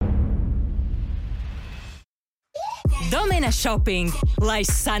Domina Shopping, lai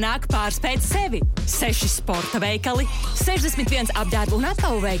sanāk pārspēt sevi. 6 sporta veikali, 61 apģērbu un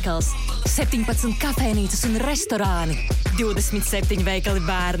apavu veikals, 17 kafēnīcas un restorāni, 27 veikali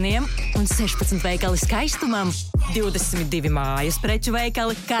bērniem un 16 veikali skaistumam, 22 mājas preču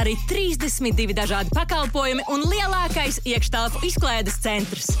veikali, kā arī 32 dažādi pakalpojumi un lielākais iekštelpu izklaides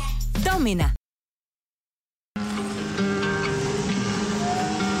centrs. Domina.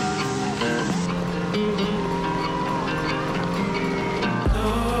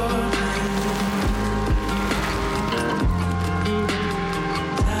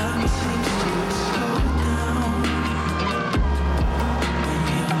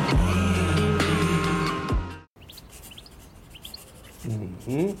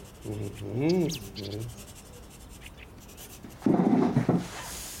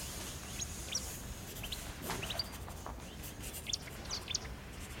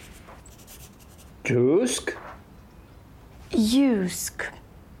 Jusk? Jusk.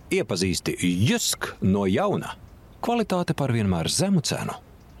 Iepazīsti Jusk no jauna. Kvalitāte par vienmēr zemu cenu.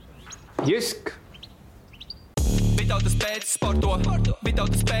 Jusk? Vitautas pēc sporto,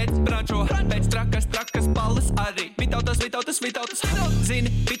 Vitautas pēc brančo, pēc trakas balles arī. Vitautas, zini,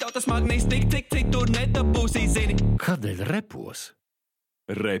 Vitautas magnīs tik tur nedabūsī, zini. Kādēļ repos?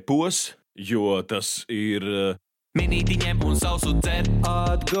 Repos, jo tas ir... Minītiņiem un sausu dzer,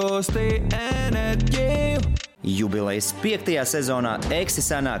 atgūsti enerģiju. Jubilejas 5. sezonā eXi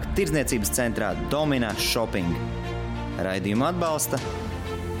sanāk tirdzniecības centrā Domina Shopping. Raidījumu atbalsta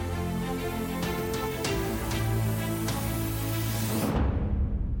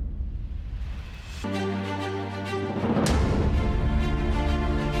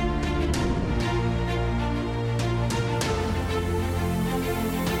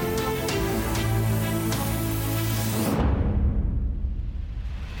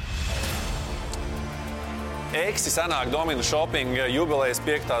eXi sanāk Domina Shopping jubilejas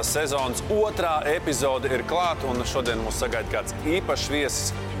 5. sezonas otrā epizode ir klāt, un šodien mūs sagaida kāds īpašs viesis,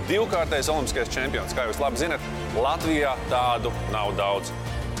 divkārtējais olimpiskais čempions. Kā jūs labi zinat, Latvijā tādu nav daudz.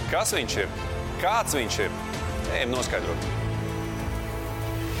 Kas viņš ir? Kāds viņš ir? Ejam noskaidrot.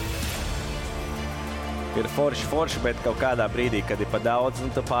 Ir forši, bet kaut kādā brīdī, kad ir pa daudz,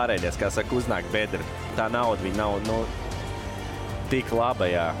 tu pārēdies, kā saka, uznāk bedri. Tā nauda, viņa nav, tik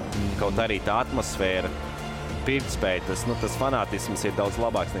laba, jā. Kaut arī tā atmosfēra, pirktspēja, tas fanātisms ir daudz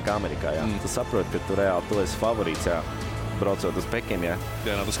labāks nekā Amerikā, jā. Tu saproti, ka tu reāli tu esi favorīts, jā, braucot uz Pekinu, jā.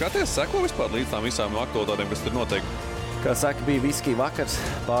 Jā, tu skaties, seko vispār līdz tām visām aktualitātēm, kas tur notiek? Kā saka, bija viskija vakars,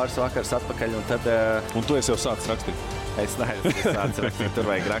 pāris vakars atpakaļ, un tad... Un tu esi jau sācis rakstīt? Es neesmu sācis rakstīt, tur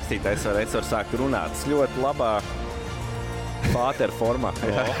vajag rakstīt, es varu sākt runāt. Tas ļoti labā pātera formā.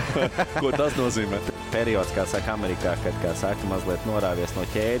 Ko tas nozīmē? Periods, kā saka, Amerikā, kad, kā saka, mazliet norāvies no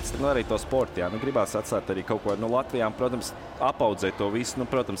ķēdes. Arī to sportu, jā. Gribās atstāt arī kaut ko, Latvijā, protams, apaudzēt to visu,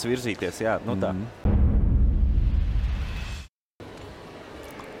 protams, virzīties, jā, tā.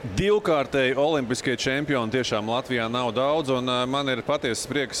 Divkārtēji olimpiskie čempioni tiešām Latvijā nav daudz, un man ir patiesas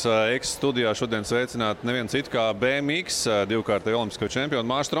prieks eXis studijā šodien sveicināt nevienu citu kā BMX divkārtēji olimpisko čempionu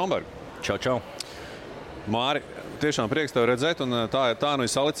Māris Štrombergu. Čau. Māri, tiešām prieks tev redzēt, un tā nu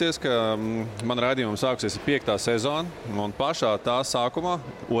ir salicies, ka man raidījumam sākusies 5. sezona, un pašā tā sākumā,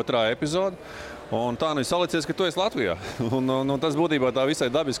 otrā epizode, un tā nu ir salicies, ka tu esi Latvijā. Un tas būtībā tā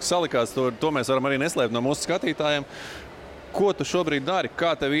visai dabiski salikās, to mēs varam arī neslēpt no mūsu skatītājiem. Ko tu šobrīd dari?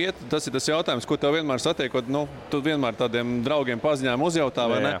 Kā tev iet? Tas ir tas jautājums, ko tev vienmēr satiekot. Tu vienmēr tādiem draugiem paziņām uzjautā,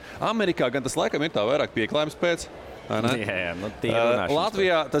 vai ne? Amerikā gan tas laikam ir tā vairāk pieklājums pēc. Jā,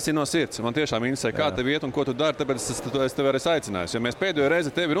 Latvijā tas ir no sirds. Man tiešām interesē, kā tev iet un ko tu dari, tāpēc es tev arī aicināju. Jo mēs pēdējo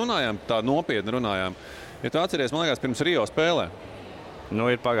reizi tevi runājām, tā nopietni runājām. Ja tu atceries, man liekas, pirms Rio spēlē.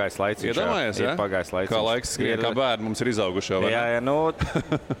 Ir pagājis laiciņš. Iedomājies, ja? Ir pagājis laiciņš. Kā laiks skrien, kā bērni mums ir izauguši jau, vai ne? Jā,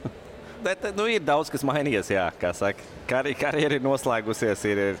 bet, ir daudz, kas mainījies, jā, kā saka. Karjera ir noslēgusies,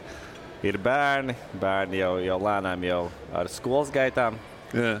 ir bērni jau lēnām jau ar skolas gaitām.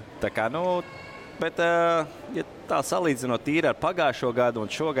 Jā. Tā kā, bet, ja tā salīdzinot tīri ar pagājušo gadu un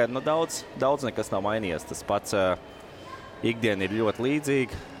šogad, daudz nekas nav mainījies. Tas pats ikdiena ir ļoti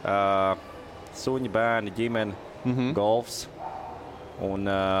līdzīga. Suņi, bērni, ģimene, golfs. Un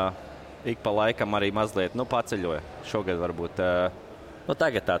ik pa laikam arī mazliet, paceļoja. Šogad varbūt...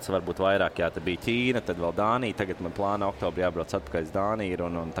 tagad tāds varbūt vairāk, jā, tad bija Ķīna, tad vēl Dānija, tagad man plāna oktobrī jābrauc atpakaļ uz Dāniju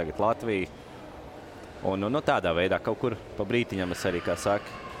un tagad Latviju. Un tādā veidā kaut kur pa brītiņam es arī, kā saka,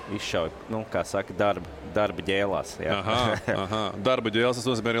 izšauju, kā saka, darba ģēlās. Jā. Aha. Darba ģēles, tas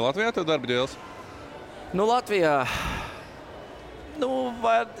nozīmē arī Latvijā tev darba ģēles? Latvijā,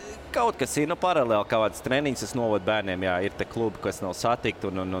 kaut kas ir, paralēli kādas treniņas es novodu bērniem, jā, ir te klubi, kas nav satikt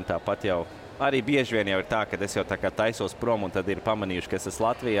un tāpat jau arī bieži vien jau ir tā, ka es jau tā kā taisos prom, un tad ir pamanījuši, ka es esmu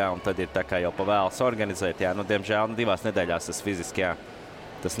Latvijā, un tad ir tā kā jau pavēlas organizēt, jā. Nu, diemžēl 2 nedēļās tas fiziski, jā,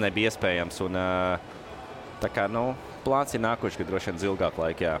 tas nebija iespējams, un tā kā, nu, plāns ir nākuši, ka droši vien ilgāk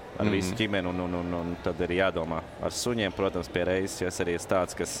laika, jā, ar visu ģimeni, un tad ir jādomā. Ar suņiem, protams, pie reizes, ja es arī esmu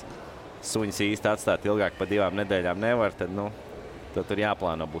tāds, kas suņus īsti atstāt ilgāk par 2 nedēļām nevar, tad, nu, tad tur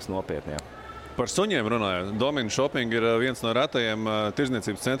jāplāno būs nopietni, jā. Par suņiem runājot, Domina Shopping ir viens no retajiem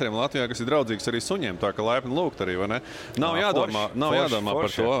tirdzniecības centriem Latvijā, kas ir draudzīgs arī suņiem, tā ka laipni lūgt arī, vai ne? Nav jādomā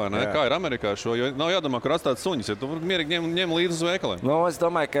par to, vai ne? Jā. Kā ir Amerikā šo, jo nav jādomā, kur atstāt suņus, ja tu mierīgi ņem līdzi uz veikaliem. Nu, es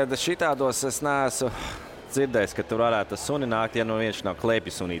domāju, ka šitādos es neesmu dzirdējis, ka tur varētu suņi nākt, ja nu viņš nav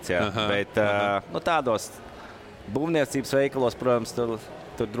klēpju sunīts, jā. Bet nu, tādos būvniecības veikalos, protams, tur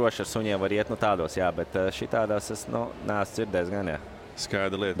droši ar suņiem var iet, nu tādos, jā, bet šitādās es neesmu dzirdējis gan, jā.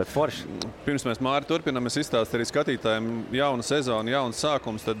 Skaidra lieta. Bet forši. Pirms mēs, Māri, turpinām, es izstāstu arī skatītājiem jauna sezona, jauns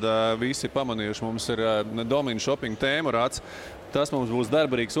sākums, tad visi pamanījuši, mums ir Domina Shopping tēmu rāds. Tas mums būs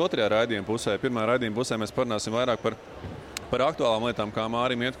darbarīgs otrajā raidījuma pusē. Pirmā raidījuma pusē mēs parunāsim vairāk par aktuālām lietām, kā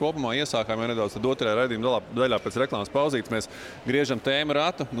Mārim iet kopumā. Iesākām jau nedaudz, tad otrajā raidījuma daļā pēc reklāmas pauzītes mēs griežam tēmu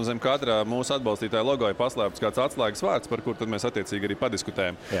ratu. Nu, zem katra mūsu atbalstītāja logo ir paslēpts kāds atslēgas vārds, par kur tad mēs attiecīgi arī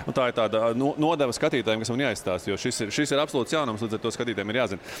padiskutējam. Un tā ir tāda nodeva skatītājiem, kas man jāizstāsta, jo šis ir absolūts jaunums, līdz ar to skatītājiem ir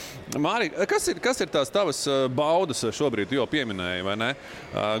jāzina. Māri, kas ir tās tavas baudas šobrīd, jo pieminēji, vai ne?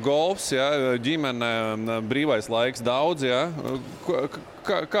 Golfs, ja, ģimene, brīvais laiks daudz, ja?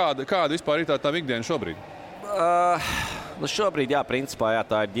 Kāda vispār ir tā ikdiena šobrīd? Nu šobrīd, jā, principā, jā,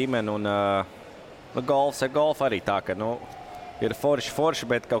 tā ir ģimene un golf arī tā, ka, nu, ir forši,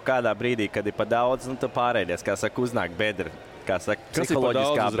 bet kaut kādā brīdī, kad ir pa daudz, nu, tu pārēdies, kā saka, uznāk bedra, kā saka,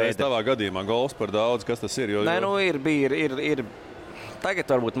 psiholoģiskā bedra. Kas ir tavā gadījumā? Golfs par daudz, kas tas ir? Nē, nu, ir.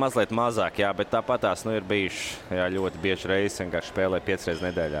 Tagad varbūt mazliet mazāk, jā, bet tāpatās, nu, ir bijuši, jā, ļoti bieži reizes, vienkārši spēlē 5 reizes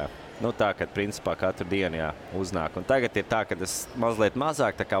nedēļā. Nu, tā, kad, principā, katru dienu, jā, uznāk. Un tagad ir tā, ka es mazliet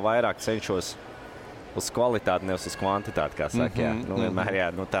mazāk, tā kā vairāk cenšos uz kvalitāti, nevis uz kvantitāti, kā saka, jā. Nu, vienmēr, jā,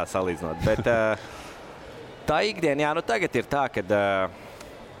 nu, tā salīdzinot. Bet tā ikdiena, jā, nu, tagad ir tā, kad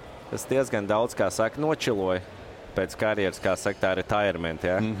es diezgan daudz, kā saka, nočiloju pēc karjeras, kā saka, tā retirement,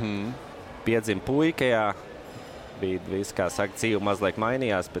 jā. Piedzim puika, jā, bija viss, kā saka, dzīve mazliet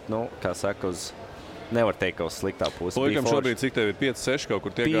mainījās, bet, nu, kā saka, nevar teikt, ka uz sliktā pusi. Puikam šobrīd, cik tev ir 5-6 kaut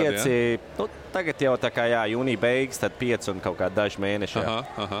kur tie gadi, jā? 5, nu, tagad jau tā kā, jā, jūnija beigas, tad 5 un kaut kā daži mēneši, jā.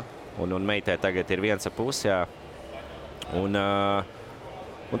 Aha. Un meitai tagad ir 1,5, jā. Un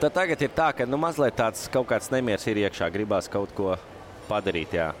tad tagad ir tā, ka, nu, mazliet tāds kaut kāds nemieris ir iekšā, gribās kaut ko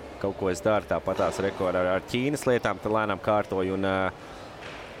padarīt, jā. Kaut ko es daru tāpatās ar Ķīnas lietām, tad lēnām kārtoju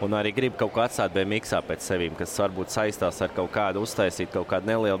un arī gribu kaut ko atstāt eXi pēc sevīm, kas varbūt saistās ar kaut kādu, uztaisīt kaut kādu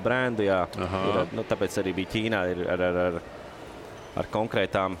nelielu brendu, jā. Nu, tāpēc arī bija Ķīnā ar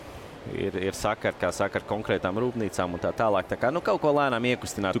konkrētām ir sakar, kā saka, ar konkrētām rūpnīcām un tā tālāk. Tā kā, nu, kaut ko lēnām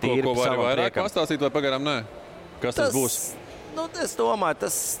iekustināt. Tu kaut ko vari vairāk pastāstīt vai pagaram nē? Kas tas būs? Nu, es domāju,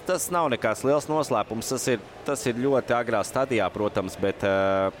 tas nav nekāds liels noslēpums. Tas ir ļoti agrā stadijā, protams, bet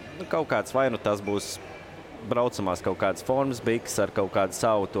nu, kaut kāds vai nu tas būs braucamās kaut kādas formas biks ar kaut kādu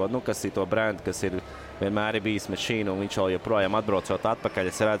savu to, nu, kas ir to brendu, kas ir vienmēr ir bijis mašīna un viņš vēl joprojām atbraucot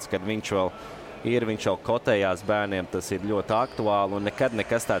atpakaļ. Es redzu, ka viņš vēl kotējās bērniem, tas ir ļoti aktuāli un nekad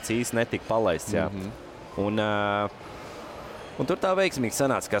nekas tāds īsti netika palaists, jā. Un tur tā veiksmīgi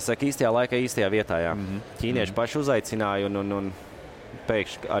sanāca, kā saka, īstajā laikā, īstajā vietā, jā. Ķīnieši paši uzaicināja un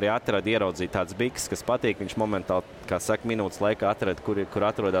pēkšņi arī ieraudzīja tāds biks, kas patīk. Viņš momentāli, kā saka, minūtes laikā atrada, kur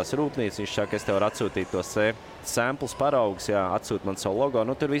atrodas rūpnīca. Viņš saka, es tev varu atsūtīt tos samples paraugus, jā, atsūt man savu logo.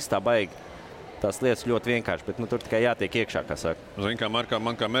 Nu, tur viss tā baigi. Tās lietas ļoti vienkārši, bet nu, tur tikai jātiek iekšā, kā saka. Zini,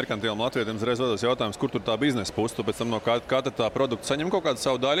 man kā merkantilam latvietim uzreiz rodas jautājums, kur tur tā biznesa puse, tu pēc tam no kā tā produkta saņem kaut kādu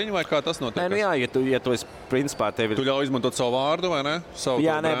savu daļiņu vai kā tas notiek? Nē, nu jā, ja tu esi principā tevi... Tu ļauj izmantot savu vārdu vai ne?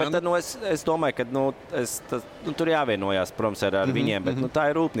 Jā, nē, bet tad, nu, es domāju, ka nu, tur jāvienojās, protams, ar viņiem, bet nu, tā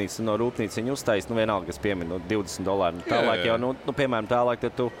ir rūpnīca, no rūpnīca viņi uztais, nu vienalga, kas piemin, $20. Tālāk jau, nu, piemēram, tālāk,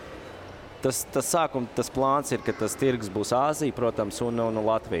 tad tu... Tas plāns ir, ka tas tirgus būs Āzija, protams, un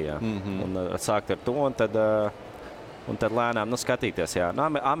Latvijā. Un sākt ar to, un tad lēnām, nu, skatīties, jā. Nu,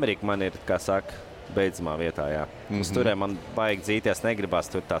 Amerika man ir, kā saka, beidzamā vietā, jā. Uz turiem man baigi dzīties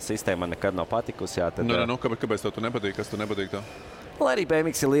negribās, tur tā sistēma man nekad nav patikusi, jā. Tad, nu, kāpēc tev tu nepatīk? Kas tu nepatīk tev? Lai arī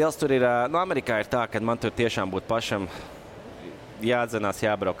BMX ir liels, tur ir, nu, Amerikā ir tā, ka man tur tiešām būtu pašam jādzenās,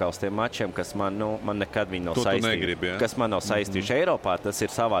 jābraukā uz tiem mačiem, kas man nekad viņi nav saistījuši. Kas man nav saistījuši. Eiropā tas ir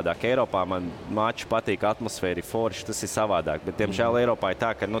savādāk. Eiropā man mači patīk, atmosfēra ir forši, tas ir savādāk. Bet, diemžēl, Eiropā ir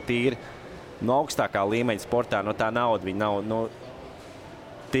tā, ka nu, tīri no augstākā līmeņa sportā, no tā nauda viņa nav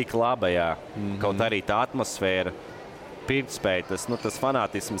tik laba, jā. Kaut arī tā atmosfēra. pirktspēja, tas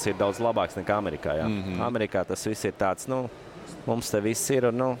fanātisms ir daudz labāks nekā Amerikā, jā. Amerikā tas viss ir tāds, mums te viss ir,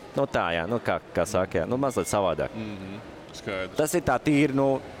 un, tā, jā, kā saka, jā, mazliet savādāk. Skaidrs. Tas ir tā tīri,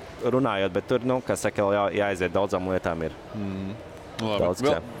 runājot, bet tur, kā saka, jāaiziet daudzām lietām ir. Labi.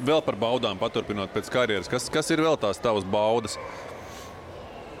 Vēl par baudām paturpinot pēc karjeras. Kas ir vēl tās tavas baudas?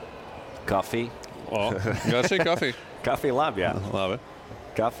 Kafija. Garšīgi kafija? Kafija labi, jā. Labi.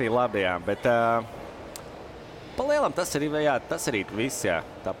 Kafija labi, jā, bet pa lielam tas arī viss, jā.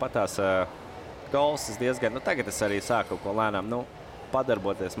 Tāpat tās gols diezgan, tagad es arī sāku kaut ko lēnām,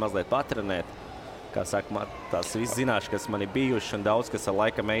 padarboties, mazliet patrenēt. Kā saka, tās viss zināšu, kas man ir bijuši, un daudz, kas ar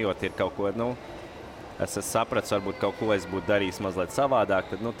laikam ejot, ir kaut ko, es sapratu, varbūt kaut ko es būtu darījis mazliet savādāk,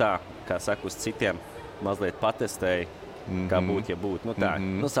 tad, tā, kā saka, uz citiem mazliet patestēju, kā būtu, ja būtu, tā,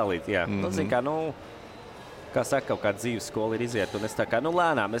 salīt, jā. Zin kā saka, kaut kāda dzīves skola ir iziet, un es tā kā,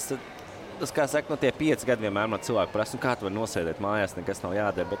 lēnām, es kā saka, tie 5 gadi vienmēr man cilvēku prasa, kā tu vari nosēdēt mājās, nekas nav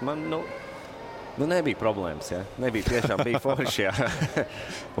jādara, bet man, nebija problēmas, ja? Tiešām bija forši,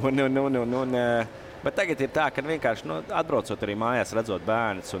 bet tagad ir tā, ka vienkārši, atbraucot arī mājās, redzot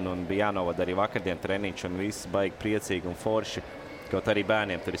bērnus, un bija jānovada arī vakardien treniņš, un viss baigi priecīgi un forši, kaut arī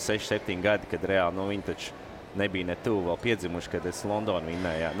bērniem tur ir 6-7 gadi, kad reāli, viņi taču nebija ne tuvu vēl piedzimuši, kad es Londonu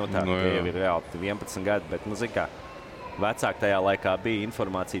vinnēju, tā jau ir reāli 11 gadi, bet, zin kā, vecāk tajā laikā bija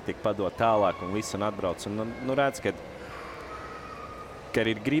informācija, tiek padot tālāk, un viss, un atbrauc, un redz, ka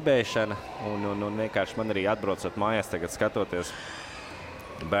ir gribēšana, un vienkārši man arī atbraucot mājās, tagad skatoties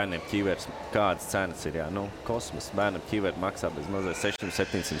bērniem ķivers, kādas cenas ir, jā, kosmos, bērniem ķiveri maksā bez mazliet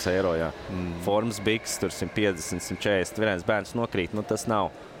 600-700 eiro, jā. Formas biks, tur 150, 140, vienais bērns nokrīt, tas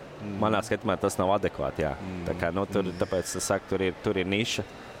nav, manā skatījumā tas nav adekvāti, jā. Tā kā, tāpēc es saku, tur ir niša,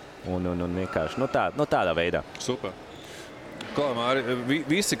 un vienkārši, tādā veidā. Super. Klā, Māri,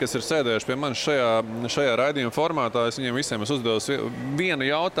 visi, kas ir sēdējuši pie manis šajā raidījuma formātā, es viņiem visiem uzdevu vienu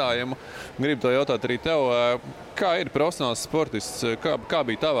jautājumu. Gribu to jautāt arī tev. Kā ir profesionāls sportists? Kā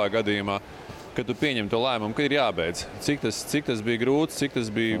bija tavā gadījumā, kad tu pieņem to lēmumu, ka ir jābeidz? Cik tas bija grūts, cik tas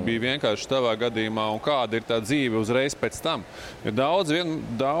bija vienkārši tavā gadījumā, un kāda ir tā dzīve uzreiz pēc tam? Jo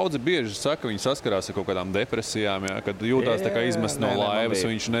daudzi bieži saka, viņi saskarās ar kaut kādām depresijām, jā, kad jūtās tā kā izmest no laivas,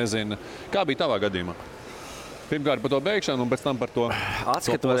 un viņš nezina. Kā bija tavā gadījumā? Pirmkārt par to beigšanu un pēc tam par to.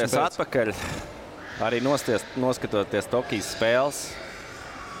 Atskatoties atpakaļ, arī noskatoties Tokijas spēles,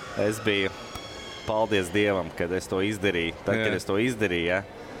 es biju, paldies Dievam, kad es to izdarīju. Kad es to izdarīju, ja,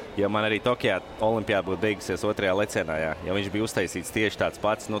 jo man arī Tokijā olimpiāda būtu beigusies 2. lecienā, ja, jo viņš bija uztaisīts tieši tāds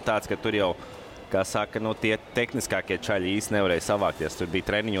pats, tāds, ka tur jau, kā saka, tie tehniskākie čaļi īsti nevarēja savākties. Tur bija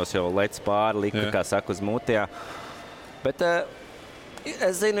treniņos jau lec pāri, lika, kā saka, uz mutijā. Bet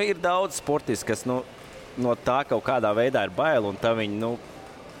es zinu, ir daudz sportisti, kas, no tā kaut kādā veidā ir bail, un tā viņi,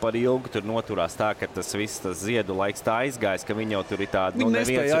 par ilgu tur noturās tā, ka tas viss, tas ziedu laiks tā aizgājis, ka viņi jau tur ir tādi, viņi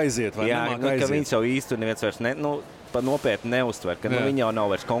nespēja aiziet, vai nemāk aiziet. Ka viņus jau īsti tur neviens vairs pa nopietni neuztver, ka viņi jau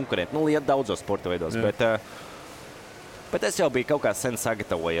nav vairs konkurenti. Liet daudzos sporta veidos, bet es jau biju kaut kā sen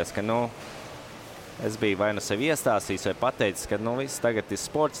sagatavojies, ka, es biju vai sev iestāstījis, vai pateicis, ka, viss tagad ir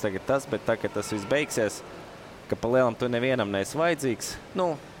sports, tagad tas, bet tā, ka tas viss beigsies, ka pa lielam tu nevienam neesi vajadzīgs.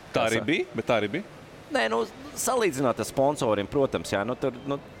 Tā arī bija, bet tā arī bija. Nē, salīdzinot ar sponsoriem, protams, jā,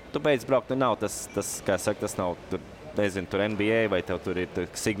 tu beidz braukt, nav tas, kā saka, tas nav, nezinu, tur NBA, vai tev tur ir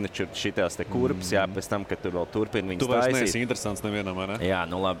signature šitās te kurpes, jā, pēc tam, kad tu vēl turpini viņus taisīt. Tu vairs neesi interesants nevienam, vai ne? Jā,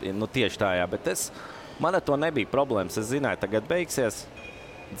 labi, tieši tā, jā, bet man ar to nebija problēmas, es zināju, tagad beigsies,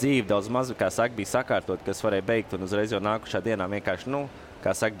 dzīve daudz maz, kā saka, bija sakārtot, kas varēja beigt, un uzreiz jau nākušā dienā vienkārši,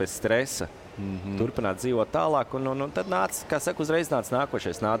 kā saka, bez stresa, turpināt dzīvot tālāk, un tad nāca, kā saka, uzreiz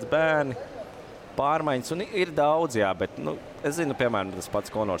nākošais, nāca bērni, pārmaiņas, un ir daudz, jā, bet, es zinu, piemēram, tas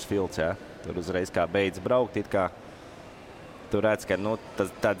pats Konors Filds, jā, tur uzreiz kā beidz braukt, it kā tu redz, ka,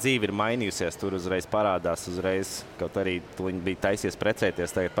 tā dzīve ir mainījusies, tur uzreiz parādās, kaut arī viņi bija taisies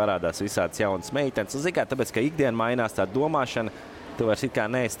precēties, tagad parādās visādas jaunas meitenes, un zikā, tāpēc, ka ikdien mainās tā domāšana, tu vairs it kā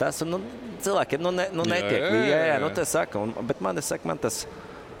neesi tas, un, cilvēkiem, netiek, jā, tas saka, bet man tas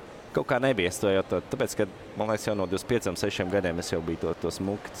kaut kā nebija, es to jau tāpēc, ka, man liekas, jau no 25-6 gadiem es jau biju to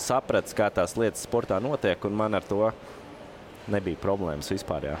smuki sapratis, kā tās lietas sportā notiek, un man ar to nebija problēmas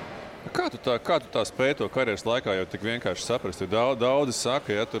vispār, jā. Kā tu tā spēji to karjeras laikā jau tik vienkārši saprast? Daudzi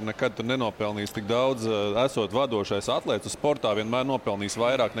saka, ja tu nekad nenopelnīsi tik daudz, esot vadošais atlēts, uz sportā vienmēr nopelnīs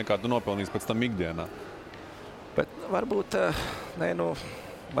vairāk nekā tu nopelnīsi pēc tam ikdienā. Bet varbūt,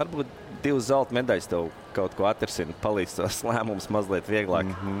 varbūt 2 zelta medaļas tev kaut ko atrisina, palīdz tos lēmumus mazliet vieglāk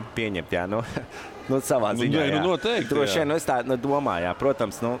pieņemt, jā, savā ziņā, jā. Noteikti, droši vien, es tā domāju, jā,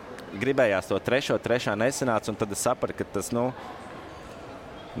 protams, gribējās to trešā nesanāca, un tad es sapratu, ka tas,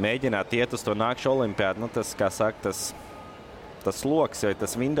 mēģināt iet uz to nākšu olimpiādu, tas, kā saka, tas tas loks, vai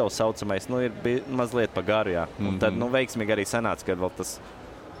tas Windows saucamais, ir mazliet pa garu, jā. Un tad, veiksmīgi arī sanāca, kad vēl tas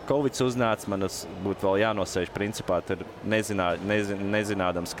Covids uznāca, man būtu vēl jānosēž principā, tur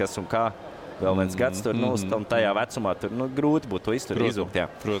nezinādams, kas un kā. Vēl viens gads tur, un tajā vecumā tur, grūti būtu to iztur izūkt, jā.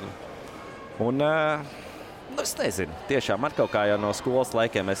 Protams. Un, es nezinu, tiešām man kaut kā jau no skolas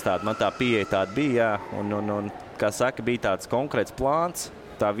laikiem man tā pieeja tāda bija, jā, un kā saka, bija tāds konkrēts plāns,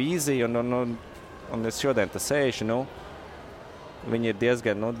 tā vīzija, un es šodien tas sēžu, viņi ir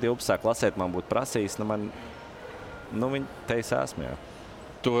diezgan, 12. klasēt man būtu prasījis, viņi teis esmu, jā.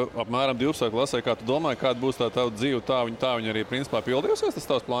 Tu apmēram 12. klasē, kā tu domāji, kāda būs tā tava dzīve, tā viņa arī principā pildījusies, tas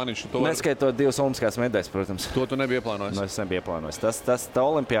tavs plāniņš? Neskaitot 2 olimpiskās medaļas, protams. To tu nebija ieplānojis? Es nebija ieplānojis. Tā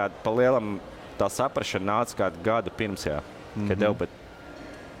olimpiāda pa lielam tā saprašana nāca kādu gadu pirms, jā, kad tev, bet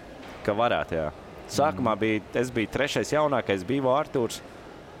ka varētu, jā. Sākumā es biju 3. jaunākais, bija Artūrs,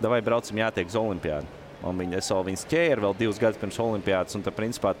 davai braucam jātiek uz olimpiādu. Un es vēl viņas ķēru vēl 2 gadus pirms olimpiādas, un tad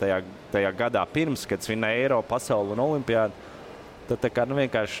principā tajā gadā pirms, kad svinēja Eiropas, pasaules un olimpiādu, tad tā kā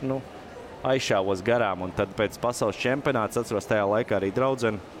vienkārši aizšāvos garām. Un tad pēc pasaules čempionāts, atceros tajā laikā arī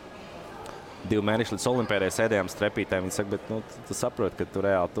draudzeni, 2 mēneši līdz olimpiādai sēdējām strepītē. Viņi saka, bet tu saproti, ka tu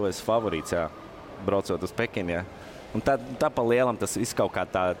reāli tu esi favorīts, jā, braucot uz Pekinu. Jā. Un tā pa lielam tas viss kaut kā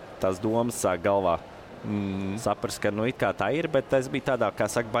tās domas sāk galvā saprast, ka it kā tā ir, bet es biju tādā, kā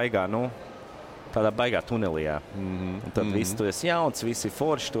saka, tādā baigā tunelī. Jā. Un tad viss tu esi jauns, visi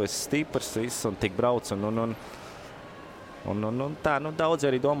forši, tu esi stiprs, viss un tik brauc. Un tā, daudzi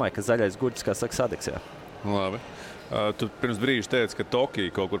arī domāja, ka zaļais gurķis, kā saka, sadegs, jā. Labi. Tu pirms brīža teici, ka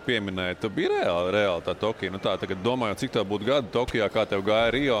Tokija kaut kur pieminēja. Tu biji reāli tā Tokija. Tagad domājot, cik tev būtu gadu Tokijā, kā tev gāja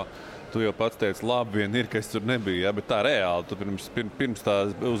Rio, tu jau pats teici, labi, vien ir, ka es tur nebiju, jā, bet tā reāli. Tu pirms tā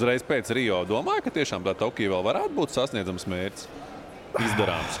uzreiz pēc Rio domāji, ka tiešām tā Tokija vēl varētu būt sasniedzams mērķis,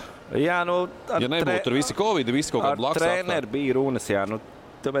 izdarāms. Jā, ja nebūtu tur visi Covid, visi kaut kādi blakus apstākļi. Ar treneri bija runas, jā.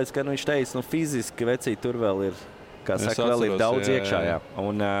 Tāpēc, ka viņš teica, fiziski vecī tur vēl ir. Kā saka, vēl ir daudz iekšā, jā.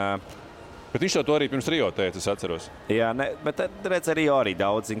 Bet viņš to arī pirms Rio teica, es atceros. Jā, bet redz, Rio arī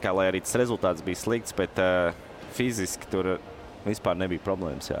daudz, kā lai arī tas rezultāts bija slikts, bet fiziski tur vispār nebija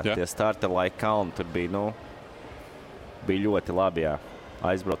problēmas, jā. Tie starta laika kalni tur bija, bija ļoti labi, jā,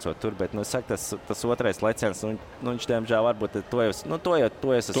 aizbraucot tur, bet, es saku, tas otrais leciens, viņš diemžēl varbūt to jau es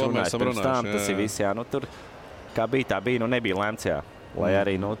esmu runājis pirms tām, tas ir viss, jā, tur kā bija, tā bija, nebija lemts, jā, lai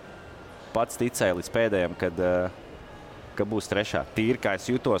arī, pats ticēja līdz pēdējiem, ka būs 3. Tīri, kā es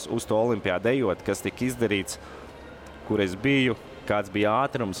jutos uz to olimpiādu ejot, kas tika izdarīts, kur es biju, kāds bija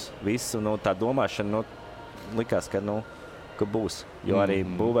ātrums, visu, tā domāšana, likās, ka būs. Jo arī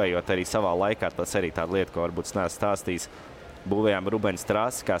būvējot arī savā laikā, tas arī tāda lieta, ko varbūt neesmu stāstījis. Būvējām Rubens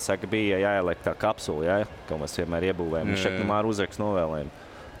trasi, kā saka, bija jāieliek tā kapsula, jā, ko mēs vienmēr iebūvējam. Viņš šeit Māru uzrakst novēlējumu.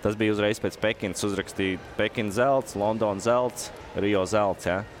 Tas bija uzreiz pēc Pekinas, uzrakstīja Pekina zelts, Londona zelts, Rio zelts,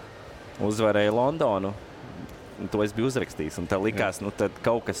 jā. Uzvarēja Londonu. To es biju uzrakstījis, un tad likās, tad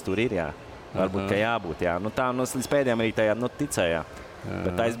kaut kas tur ir, jā. Varbūt, ka jābūt, jā. Tā, līdz pēdējiem arī tajā, ticēja.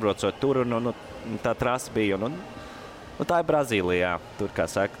 Bet aizbraucot tur, un tā trasa bija, un tā ir Brazīlijā. Tur, kā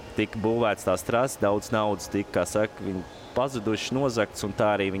saka, tika būvēts tās trases, daudz naudas tika, kā saka, viņi pazuduši, nozagts, un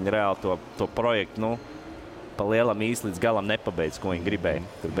tā arī viņi reāli to projektu, pa lielam īsti līdz galam nepabeidz, ko viņi gribēja.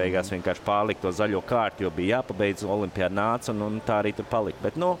 Tur beigās vienkārši pārlikt to zaļo kārtu, jo bija jāpabeidz, olimpiāda nāca, un tā arī tur palika.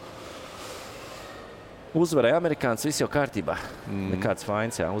 Bet, uzvarēja amerikāns, viss jau kārtībā. Nekāds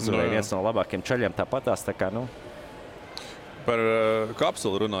fains, jā. Uzvarēja viens no labākiem čaļiem tāpatās, tā kā, Par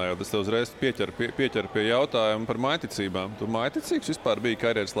kapsulu runājot, es tev uzreiz pieķeru pie jautājuma par mājticībām. Tu mājticīgs vispār bija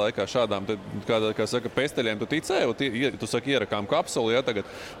karjeras laikā šādām, kā saka, pesteļiem tu ticēji, tu saki, ierakām kapsulu, jā,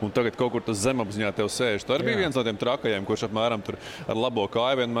 un tagad kaut kur tas zemapziņā tev sēž. Tu arī bija viens no tiem trakajiem, kurš apmēram tur ar labo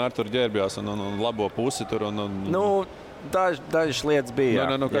kāju vienmēr tur ģērbjās un labo pusi tur. Dažas lietas bija,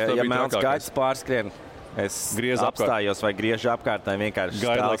 ja melns gaļas pārskrien. Es apstājos vai griežu apkārtnē, vienkārši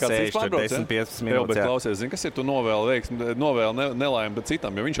sēžu tur 10-15 minūtes. Bet klausies, zini, kas ir, tu novēli nelaimi, bet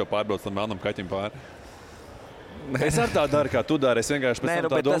citam, jo viņš jau pārbrauc tam melnam kaķim pāri. Es ar tā daru, kā tu dari. Es vienkārši pēc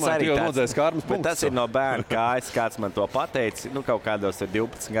tam tā domāju, tu jau nodzēs kārmas punktus. Tas ir no bērna kājas, kāds man to pateica, kaut kādos ir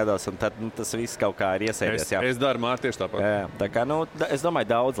 12 gados, un tad tas viss kaut kā ir iesēdies. Es daru, Māri, tieši tāpat. Jā, tā kā, es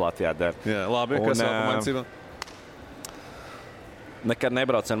domāju, daudz Latvijā dara. Jā, labi, kas vēl pamācībā? Nekad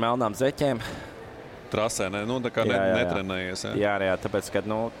nebrauc ar melnām zeķēm. Trasē, netrenējies. Jā, tāpēc, ka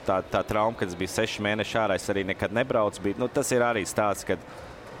tā trauma, kad es biju 6 mēneši ārā, es arī nekad nebraucu. Tas ir arī stāsts, kad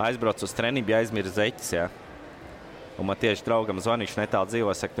aizbraucu uz treniņu, bija aizmirst zeķis. Jā. Un man tieši draugam zvanīja, viņš netālu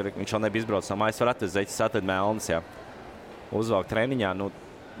dzīvo, saka, viņš vēl nebija izbraucis no mājas, var atvest zeķis, atved melnas. Uzvalk treniņā,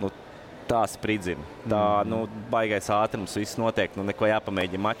 tā spridzina. Tā, baigais ātrums, viss notiek, neko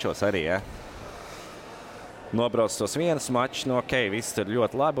jāpamēģina mačos arī. Jā. nobrauc tos vienus mačus, viss tur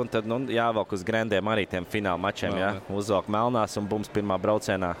ļoti labi, un tad jāvelk uz grendiem arī tiem fināla mačiem, uzvelk melnās un bums pirmā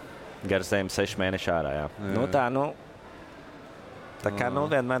braucienā gar zemi 6 mēneši ārā, tā kā,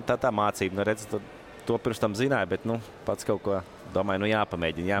 vienmēr tā mācība, redz, to pirms tam zināja, bet, pats kaut ko, domāju,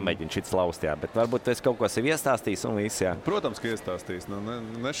 jāmēģina šits laust, bet varbūt tu esi kaut ko sev iestāstījis un viss, Protams, ka iestāstījis,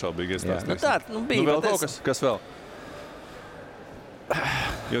 nešaubīgi iestāstījis. Bija, vēl kaut kas vēl?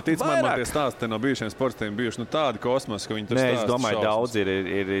 Jo tic man tie stāsti no bijušiem sportistiem bijuši tādi kosmosi, ka viņi tur stāsta. Es domāju, daudz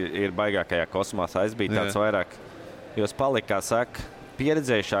ir baigākajā kosmosā. Es biju tāds vairāk, jo es paliku, kā saka,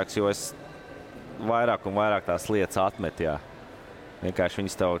 pieredzējušāks, jo es vairāk un vairāk tās lietas atmetu, Vienkārši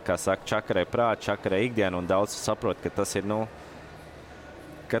viņas tev, kā saka, čakarē prātu, čakarē ikdienu, un daudz saprot, ka tas ir,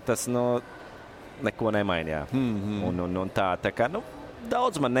 neko nemaina, Un tā kā,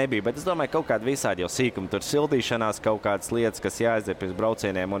 daudz man nebija, bet es domāju, kaut kādi visādi jau sīkumi. Tur sildīšanās kaut kādas lietas, kas jāizdara pirms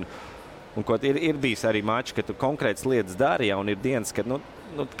braucieniem. Un ir bijis arī mači, ka tu konkrētas lietas dari, un ir dienas, kad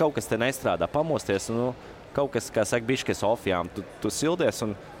kaut kas te nestrādā, pamosties. Kaut kas, kā saka, bišķies ofjām. Tu sildies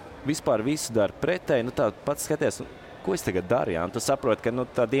un vispār visu dari pretēji. Tā pats skaties, ko es tagad daru, Un tu saproti, ka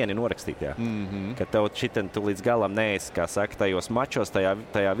tā diena ir norakstīta. Ka tev šitien tu līdz galam neesi, kā saka, tajos mačos,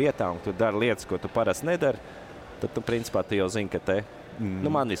 tajā vietā, un tu dari lietas, ko tu parasti nedari. Tad tu, principā, tu jau zini, ka te.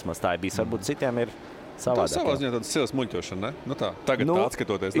 Man vismaz tā ir bijis. Varbūt citiem ir savādāk. Tā savā ziņā tāda sevis muļķošana, ne? Tagad tā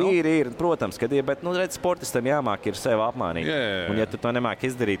atskatoties, nav? Ir, protams, kad ir, bet, redz, sportistam jāmāk ir sevi apmānīt. Un ja tu to nemāk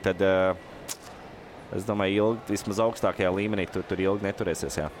izdarīt, tad, es domāju, vismaz augstākajā līmenī tur ilgi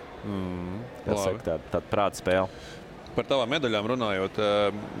neturēsies, tāda prāta spēle. Par tavām medaļām runājot,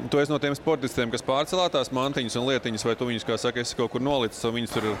 tu esi no tiem sportistiem, kas pārcelā tās mantiņas un lietiņas, vai tu viņus, kā saka, esi kaut kur nolicis, un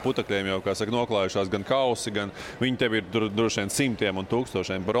viņus tur ir putekļiem jau, kā saka, noklājušās gan kausi, gan viņi tev ir droši vien simtiem un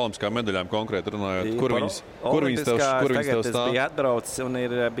tūkstošiem par olimpiskām medaļām konkrēti runājot. Kur viņas tev stāv? Tagad es biju atbraucis un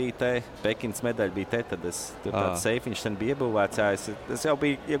bija te, Pekinas medaļa bija te, tad tur tāds seifiņš ten bija iebūvēts, es jau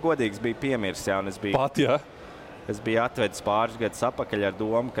biju, ja godīgs, biju piemirs, un es biju... Pat, Es biju atvedis pāris gadus apakaļ ar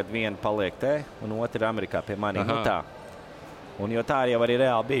domu, kad viena paliek te un otra Amerikā pie manī. Tā. Un jo tā jau arī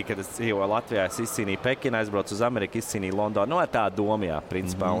reāli bija, kad es dzīvoju Latvijā, es izcīnīju Pekinu, aizbraucu uz Ameriku, izcīnīju Londonu. Tā doma,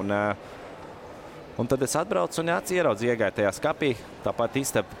 principā. Un tad es atbraucu un ieraudzu, iegāju tajā skapī, tāpat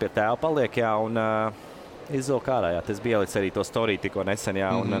istaba pie tēva paliek, un izvilku ārā. Tas bija ielicis arī to storiju tikko nesen,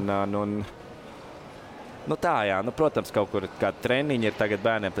 protams, kaut kur kāda treniņa ir tagad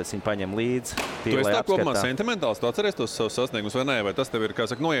bērniem, tas viņi paņem līdzi. Tu esi tā kopumā sentimentāls, tu atceries tos savus sasniegumus vai nē, vai tas tev ir, kā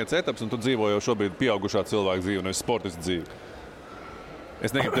saka, noiets etaps, un tu dzīvo jau šobrīd pieaugušā cilvēka dzīvi, nevis sportistu dzīvi?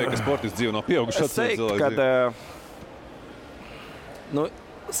 Es negribu teikt, ka sportistu dzīve nav pieaugušā cilvēka dzīve.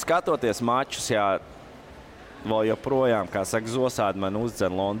 Skatoties mačus, vēl joprojām, kā saka, zosādi man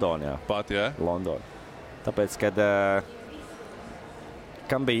uzdzen Londonā. Pat, London. Tāpēc, kad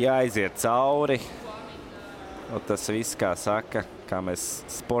kam bija jāiziet cauri, tas viss, kā saka, kā mēs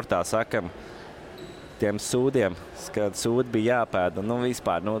sportā sakam, tiem sūdiem, kad sūdi bija jāpēda,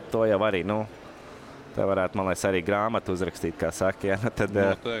 vispār, to jau arī, tā varētu, man liekas, arī grāmatu uzrakstīt, kā saka, tad,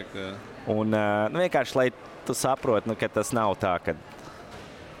 noteikti, Un vienkārši, lai tu saproti, ka tas nav tā, kad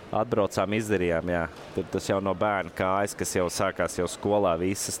atbraucām, izdarījām, tur tas jau no bērna kājas, kas jau sākās jau skolā,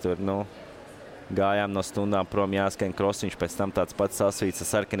 visas tur, gājām no stundām prom, jāskan krosiņš, pēc tam tāds pats sasvīts ar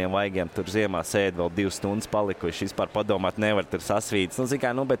sarkaniem vaigiem, tur ziemā sēd vēl 2 stundas palikuši, vispār padomāt nevar tur sasvīts.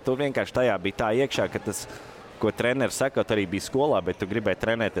 Bet tur vienkārši tajā bija tā iekšā, ka tas, ko treneris sakot, arī bija skolā, bet tu gribēji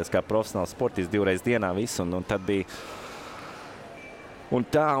trenēties kā profesionāls sportists 2 reizes dienā visu, un tad bija...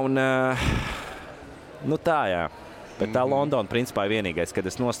 Bet tā Londona, principā, ir vienīgais, kad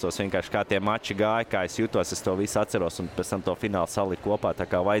es nostos vienkārši kā tie mači gāja, kā es jutos, es to visu atceros, un pēc tam to finālu saliku kopā, tā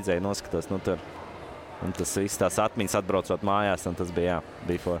kā vajadzēja noskatos, tur. Un tas viss tās atmiņas atbraucot mājās, un tas bija,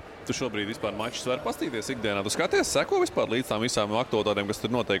 bija for. Tu šobrīd vispār mačus var pastīties ikdienā. Tu skaties, seko vispār līdz tām visām aktualitātēm, kas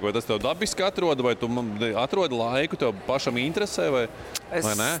tur notiek, vai tas tev dabiski atrod, vai tu atrodi laiku, tev pašam interesē, vai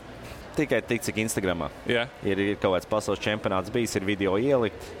nē? Tikai tik, cik Instagramā. Ir kaut kāds pasaules čempionāts bijis, ir video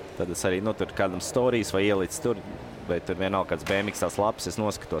ielikt, tad es arī, tur kādam storijas vai ielicis tur, vai tur vienalga kāds BMX-tās lapas, es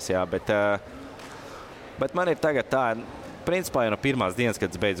noskatos, bet man ir tagad tā, principā jau no pirmās dienas, kad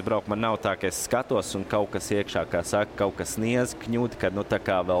es beidzu braukt, man nav tā, ka es skatos un kaut kas iekšā, kā saka, kaut kas sniedz, kņūti, kad, tā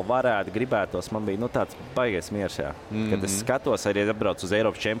kā vēl varētu, gribētos, man bija, tāds baigais miers, Kad es skatos, arī atbraucu uz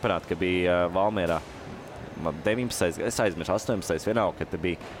Eiropas čempionātu, kad bija Valmierā, 19. Es aizmirsu 18. vienalga, kad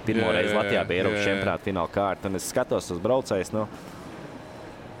bija pirmo reizi Latvijā bija Eiropas čempionāta fināla kārta, un es skatos uz braucējus,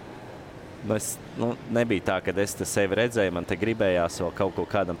 nebija tā, kad es te sevi redzēju, man te gribējās vēl kaut ko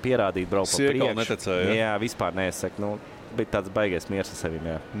kādam pierādīt, braukt pa priekšu. Netecēja, Jā, vispār nesaku, bija tāds baigais miers ar sevim,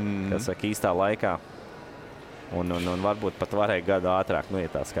 Kā saka, īstā laikā. Un varbūt pat varēja gadu ātrāk, ja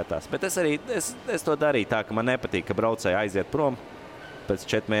tā skatās. Bet es to darīju tā, ka man nepatīk, ka braucēji aiziet prom. Pēc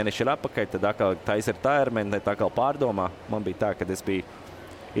 4 mēneši ir atpakaļ, tad atkal taisa ir tērmeni, tad atkal pārdomā. Man bija tā, ka es biju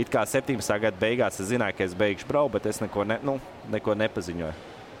it kā 17. gada beigās, es zināju, ka es beigšu braukt, bet es neko nepaziņoju.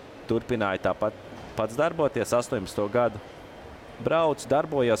 Turpināju tāpat pats darboties 18. gadu. Braucu,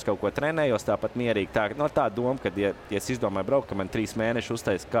 darbojos, kaut ko trenējos, tāpat mierīgi. Tā doma, ka, ja es izdomāju braukt, ka man 3 mēneši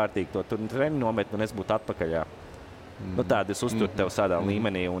uztais kārtīgi to tur treni nomet, un es būtu atpakaļ, jā. Tāda es uzturu tev tādā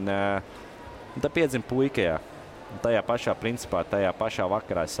līmenī. Un tā piedzima puika, jā. Un tajā pašā principā, tajā pašā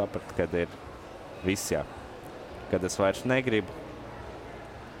vakarā es sapratu, kad ir viss, jā. Kad es vairs negribu.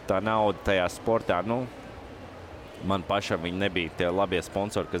 Tā nauda tajā sportā, man pašam viņi nebija tie labie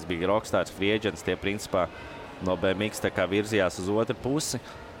sponsori, kas bija Rockstars, Free Agents, tie principā no BMX tā kā virzījās uz otru pusi,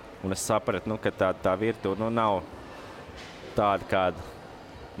 un es sapratu, ka tā virtuve nav tāda, kāda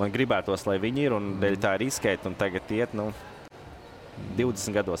man gribētos, lai viņi ir, un dēļ tā ir izskait, un tagad iet,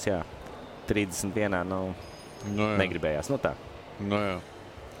 20 gados, jā, 31, negribējās, tā. Jā.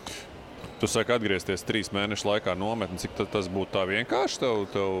 Tu saki atgriezties 3 mēnešu laikā nometni, cik tas būtu tā vienkārši?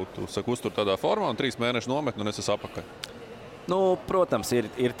 Tu saki uztur tādā formā, un 3 mēnešu nometni, un es esmu apakaļ. Protams,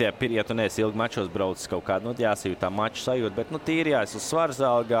 ir tie, ja tu neesi ilgi mačos braucis kaut kādu, jāsajūt tā maču sajūta, bet tīri es uz svaru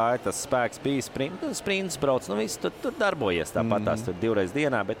zāli gāju, tas spēks bija sprints brauc, viss tur darbojies tāpatās, tur 2 reizes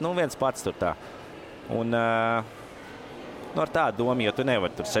dienā, bet viens pats tur tā. Un ar tā doma, jo tu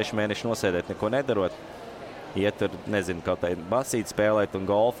nevari tur 6 mēneši nosēdēt, neko nedarot, iet tur, nezinu, kaut tā basīt spēlēt un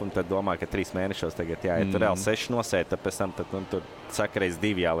golfu, un tad domā, ka 3 mēnešos tagad, jā, ja tu reāli 6 nosēd, tad pēc tam tur saka reiz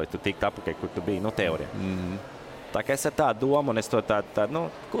 2, jā, lai tu tiktu apakaļ, kur tu biji, teorijā. Tā kā es ar tā domu, un es to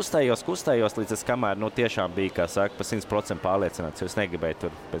kustējos, līdz es kamēr, tiešām bija, kā saka, pa 100% pārliecināts, jo es negribēju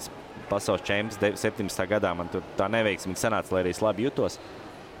tur pēc pasaules čempions 17. gadā, man tur tā neveiksmīgi sanāca, lai arī es labi jutos.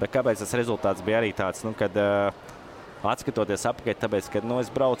 Bet kāpēc tas rezultāts bija arī tāds, kad atskatoties apakaļ, tāpēc, ka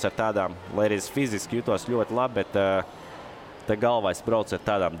es braucu ar tādām, lai arī es fiziski jutos ļoti labi, bet tā galvā es braucu ar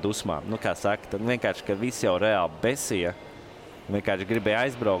tādām dusmām. Kā saka, tad vienkārši, ka viss jau reāli besija, vienkārši gribēja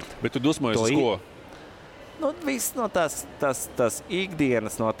aizbraukt. Bet tu dusmojies uz ko? Viss tās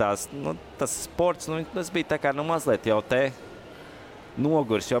ikdienas, tās sports, tas bija tā kā mazliet jau te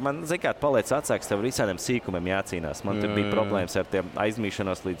nogurs, jo man, paliec atsāks, tev visādiem sīkumiem jācīnās. Man tur bija problēmas ar tiem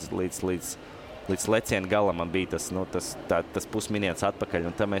aizmīšanos līdz lecienu galam. Man bija tas pusminiens atpakaļ,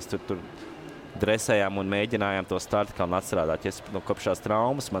 un tā mēs tur dresējām un mēģinājām to starta kalnu atstrādāt. Kopš tās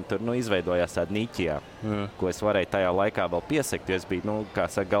traumas man tur izveidojās tāda niķijā, ko es varēju tajā laikā vēl piesekt, jo es biju, kā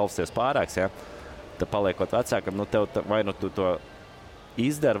saka, galvasties pārāks, jā. Tad paliekot vecākam, tev vai tu to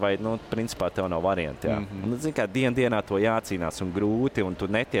izdari, vai, principā tev nav varianti, jā. Un, kā dienā to jācīnās un grūti, un tu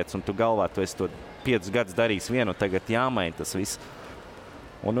netiec, un tu galvā, tu esi to 5 gadus darījis vienu, tagad jāmaina tas viss.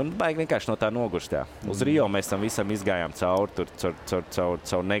 Un baigi vienkārši no tā nogurst, jā. Uz Rio mēs tam visam izgājām cauri,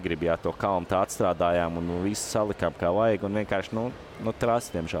 caur negribu, jā, to kalnu tā atstrādājām, un visu salikām kā vajag, un vienkārši,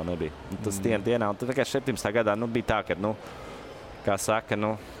 trasi, diemžēl, nebija. Un tas dienā, un tad vienkārši 17. gadā, bija tā, ka, kā saka,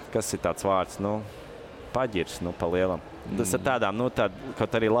 kas ir tāds vārds, paģirs, pa lielam. Tas ir tādām,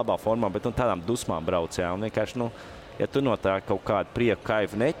 kaut arī labā formā, bet tādām dusmām brauc, jā. Un vienkārši, ja tu no tā kaut kādu prieku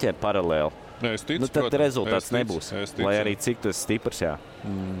kaifu neķer paralēli, tad rezultāts nebūs. Lai arī cik tu esi stiprs, jā.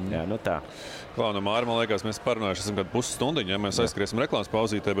 Jā, tā. Māri, man liekas, mēs parunājuši esam kādu pusstundiņu, ja mēs aizskriesim reklāmas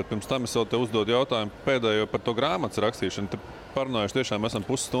pauzītē, bet pirms tam es vēl te uzdodu jautājumu pēdējo par to grāmatas rakstīšanu. Te parunājuši tiešām esam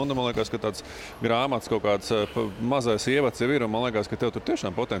pusstundu, man liekas, ka tāds grāmatas kaut kāds mazais ievads jau ir, un man liekas, ka tev tur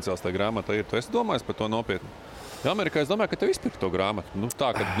tiešām potenciāls tajā grāmatā ir. Tu esi domājis par to nopietni? Ja Amerikā es domāju, ka tev izpirkt to grāmatu.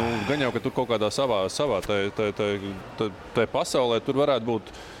 Tā, ka, gan jau, ka tu kaut kādā savā pasaulē tur varētu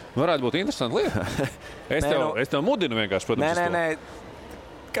būt interesanti lieta. Es tev mudinu vienkārši, protams. Nē.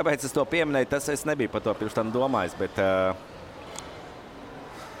 Kāpēc es to pieminēju, tas es nebiju par to pirms tam domājis, bet,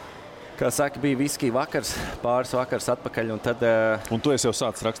 kā saka, bija viskija vakars, pāris vakars atpakaļ, un tad... Un tu esi jau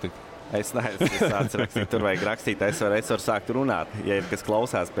sācis rakstīt? Es neesmu sācis rakstīt, tur vajag rakstīt, es varu sākt runāt, ja ir kas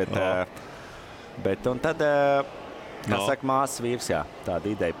klausās, bet un tad, kā saka, māsas vīrs, jā,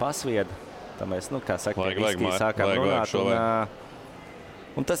 tāda ideja pasvieda, tā mēs, kā saka, viskija sākām runāt,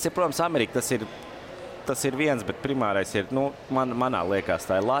 un tas ir, protams, Amerika, tas ir viens, bet primārais ir, manā liekas,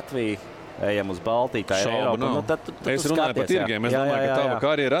 tā ir Latvija, ejam uz Baltiju, tā ir Eiropa. Tad es runāju par tirgiem. Es domāju, ka tava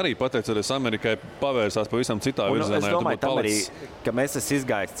karjera arī, pateicoties Amerikai, pavērsās pavisam citā virzienā. Es domāju, tam arī, ka mēs esam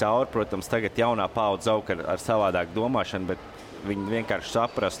izgājis cauri, protams, tagad jaunā paudze aug ar savādāku domāšanu, bet viņi vienkārši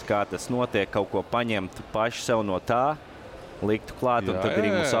saprast, kā tas notiek, kaut ko paņemt paši sev no tā, liktu klāt, un tad arī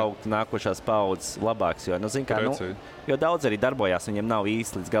mums augt nākošās paudzes labāks. Jo daudz arī darbojās, viņiem nav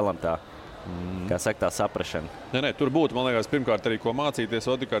īsti līdz galam tā Kā saka, tā saprašana. Nē, tur būtu, man liekas, pirmkārt arī ko mācīties,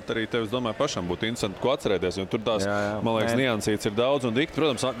 otrkārt arī tev, es domāju, pašam būtu interesanti, ko atcerēties, jo tur tās, man liekas, niansītes ir daudz un dikti.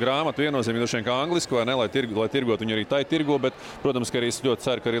 Protams, grāmatu viennozīmīgi droši vien kā angliski, vai ne, lai tirgot viņu arī tai tirgo, bet, protams, ka arī es ļoti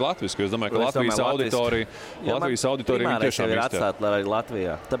ceru, ka arī latvisku. Es domāju, ka Latvijas auditorija viņi tiešām ir atstāt arī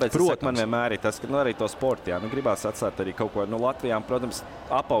Latvijā. Tāpēc saku, man vienmēr ir tas, ka arī to sportu, gribās atstāt arī kaut ko, Latvijām, protams,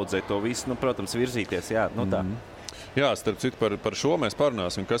 apaudzēt to visu, protams, virzīties, tā. Jā, starp citu par šo mēs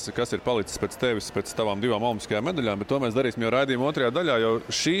parunāsim, kas ir palicis pēc tevis, pēc tavām 2 olimpiskajām medaļām, bet to mēs darīsim jau raidījuma 2. daļā, jo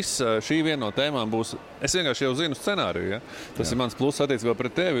šī viena no tēmām būs, es vienkārši jau zinu scenāriju, ja? Tas ir mans pluss attiecībā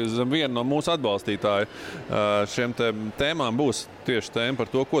pret tevi, viena no mūsu atbalstītāju šiem tēmām būs tieši tēma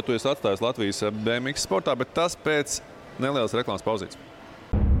par to, ko tu esi atstājis Latvijas BMX sportā, bet tas pēc nelielas reklāmas pauzītes.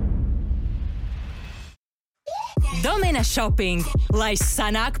 Domina Shopping, lai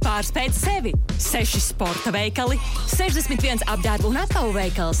sanāk pārspēt sevi. 6 sporta veikali, 61 apģērbu un apavu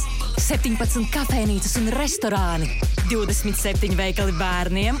veikals, 17 kafēnīcas un restorāni, 27 veikali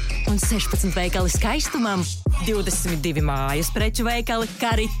bērniem un 16 veikali skaistumam, 22 mājas preču veikali,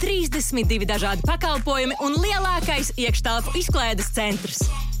 kā arī 32 dažādi pakalpojumi un lielākais iekštelpu izklaides centrs.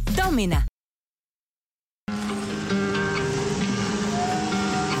 Domina.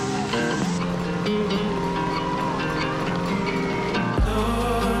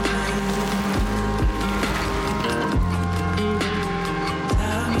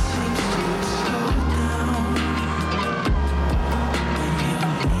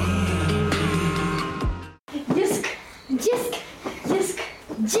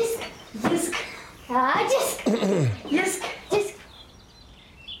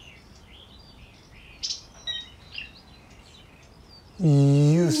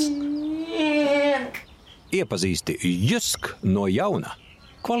 Iepazīsti Jusk no jauna.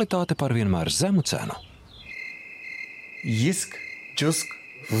 Kvalitāte par vienmēr zemu cenu. Jusk, Jusk.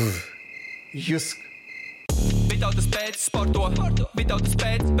 Vitautas pēc sporto, Vitautas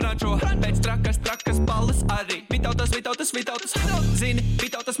pēc brančo, pēc trakas balles arī. Vitautas, zini,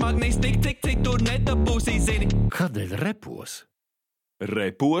 Vitautas magnīs tik tur nedabūsī, zini. Kādēļ repos?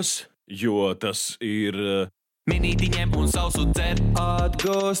 Repos, jo tas ir... Minītiņiem un sausu dzer,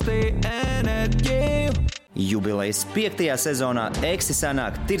 atgūsti enerģiju. Jubilejas 5. sezonā eXi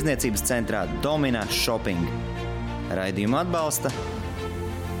sanāk tirdzniecības centrā Domina Shopping. Raidījumu atbalsta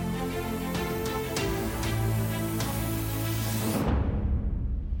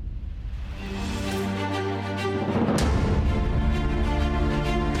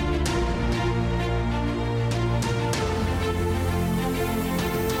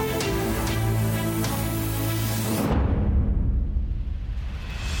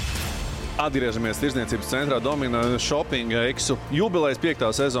Atgriežamies tirdzniecības centrā Domina Shopping, eXu jubilejas 5.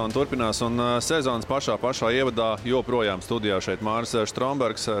 sezona turpinās un sezonas pašā ievadā joprojām studijā šeit Māris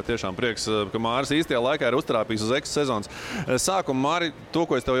Štrombergs. Tiešām prieks, ka Māris īstajā laikā ir uztrāpījis uz eXu sezonas sākumu. Māri, to,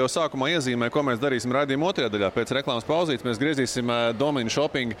 ko es tev jau sākumā iezīmēju, ko mēs darīsim raidījuma 2. daļā, pēc reklāmas pauzītes, mēs griezīsim Domina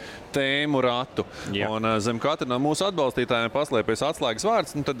Shopping tēmu ratu. Jā. Un zem katra no mūsu atbalstītājiem paslēpies atslēgas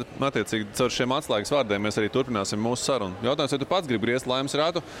vārds, un tad, attiecīgi, caur šiem atslēgas vārdiem mēs arī turpināsim mūsu sarunu. Jautājums, vai tu pats gribi griezt laimes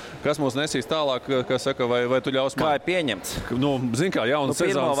ratu, kas mūs nesīs tālāk, kā saka, vai tu ļaus man? Kā ir pieņemts? Zin kā, jaunas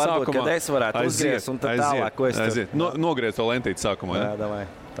sezonas sākumā. Varbūt, kad es varētu uzgriezt, un tad tālāk, ko es aiziet. Nogriez to lentīti sākumā. Jā, davai.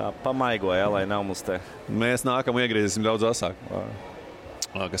 Tā pamaigoja, lai nav mums te. Mēs nākamu iegriezīsim daudz asāk.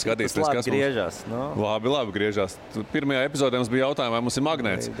 Kas skatīsies, kas griežās, mums... Labi griežās. Pirmajā epizodē mums bija jautājumi, vai mums ir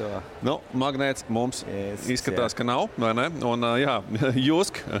magnēts. Magnēts mums izskatās, ka nav, vai ne? Un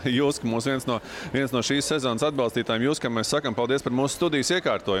Jusk mums viens no šīs sezonas atbalstītājiem. Juskam mēs sakam paldies par mūsu studijas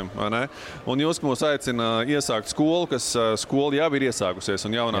iekārtojumu, vai ne? Un Jusk mūs aicina iesākt skolu, kas skola jau ir iesākusies,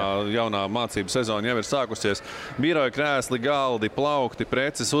 un jaunā mācību sezona jau ir sākusies. Biroja krēsli, galdi, plaukti,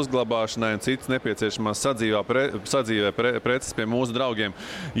 preces uzglabāšanai un citas nepieciešamās sadzīvē preces pie mūsu draugiem.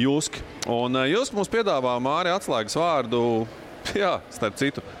 Jusk. Un Jusk mums piedāvā Māri atslēgas vārdu, starp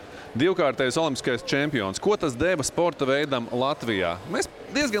citu, divkārtējais olimpiskais čempions. Ko tas deva sporta veidam Latvijā? Mēs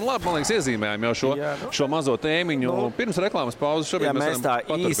diezgan labi, man liekas, iezīmējām jau šo mazo tēmiņu. Pirms reklāmas pauzes šobrīd mēs tā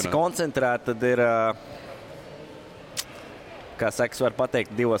īsi koncentrēti, tad ir, kā saka, var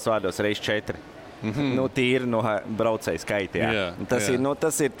pateikt 2 vārdos reiz 4. Tīri no braucēju skaita,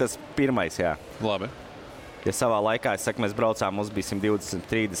 Tas ir tas pirmais, Labi. Ja savā laikā, es saku, mēs braucām, mums bija 120,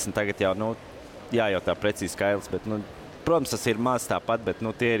 30, tagad jau, jājautā precīzi skaidrs, bet, protams, tas ir maz tāpat, bet,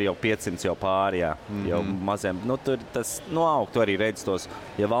 tie ir jau 500 jau pāri, jau maziem. Tur tas, aug, tu arī redz tos,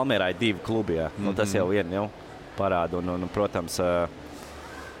 ja Valmierā ir 2 klubi, tas jau vien jau parāda, un protams,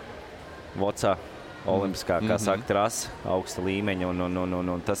 Vocā, olimpiskā, kā saka, trasa, augsta līmeņa,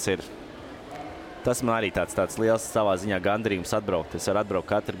 un tas ir tas man arī tāds liels savā ziņā gandarījums atbraukt. Es varu atbraukt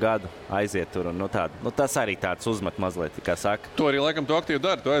katru gadu, aiziet tur un tas arī tāds uzmet mazliet, kā saka. Tu arī laikam tu aktīvi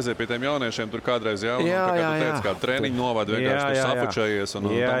dari, tu aiziet pie tiem jauniešiem tur kādreiz jau, jā, kā tu teici, kādu treniņu novadu, vienkārši tur sapučējies un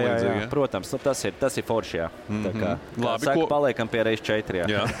tam līdzīgi. Jā. Protams, tas ir forši, jā. Tā kā, Labi, saka, paliekam pie reiz 4,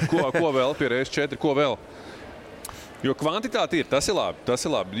 jā. Ko vēl pie reiz 4, ko vēl? Jo kvantitāte ir, tas ir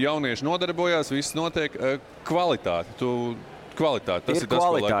labi. Jaunieši nodarbojās, viss notiek. Kvalitāte, tas ir tas,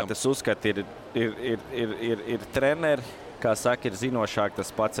 ko laikam. Es uzskatu, ir treneri, kā saka, ir zinošāk tas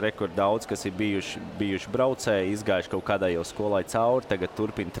pats rekord daudz, kas ir bijuši braucēji, izgājuši kaut kādā jau skolai cauri, tagad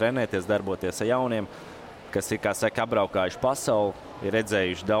turpina trenēties, darboties ar jauniem, kas ir, kā saka, apbraukājuši pasauli, ir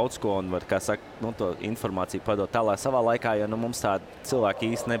redzējuši daudz ko un var, kā saka, to informāciju padot tālāk savā laikā, jo mums tāda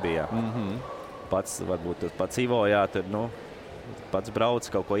cilvēki īsti nebija. Varbūt pats Ivo, jā, tur, pats brauc,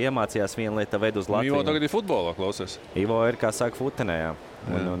 kaut ko iemācījās, viena lieta ved uz Latviju. Ivo tagad ir futbolā, klausies. Ivo ir, kā saka, futenē, jā.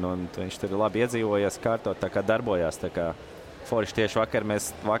 Un viņš tur labi iedzīvojies, kārtot, tā kā darbojās. Tā kā forši tieši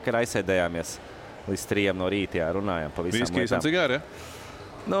vakar aizsēdējāmies līdz 3 no rīta, jā, runājām pa visām lietām. Viskijas un cigāri, ja?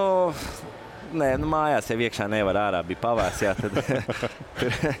 Nē, mājās jau iekšā nevar ārā, bija pavērs, jā.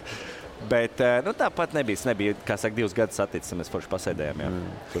 Bet tāpat nebija, kā saka, 2 gadus saticis, mēs forši pasēdējām, jā,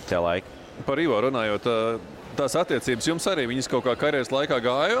 tur tie laiki. Par Ivo runājot, tās attiecības jums arī, viņas kaut kā karjeras laikā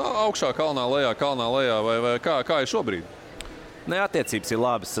gāja augšā, kalnā lejā, vai kā ir šobrīd? Attiecības ir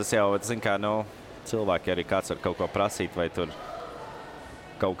labas, tas jau, zin kā, cilvēki arī kāds var kaut ko prasīt, vai tur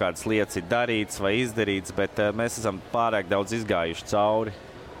kaut kādas lietas ir darītas vai izdarītas, bet mēs esam pārāk daudz izgājuši cauri,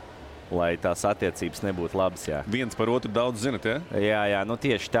 lai tās attiecības nebūtu labas, jā. Viens par otru daudz zinat, ja? Jā,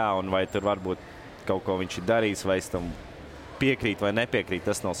 tieši tā, un vai tur varbūt kaut ko viņš ir darījis, vai es tam piekrīt vai nepiekrīt,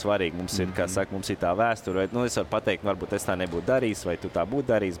 tas nav svarīgi. Mums ir, kā saka, mums ir tā vēsture, vai, es varu pateikt, varbūt es tā nebūtu darījis, vai tu tā būtu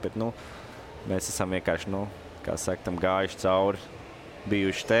darījis, bet, mēs esam vienkārši, kā saka, tam gājuši cauri,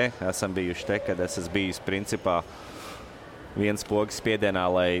 esam bijuši te, kad es esmu bijis, principā, viens pogas spiedienā,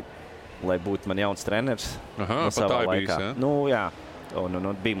 lai būtu man jauns treneris. Aha, pat tā ir bijis, ja? Jā. Un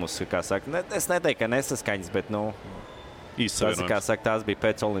bija mums, kā saka, es neteiktu, ka nesaskaņas, bet, izsavienojums. Kā saka, tās bija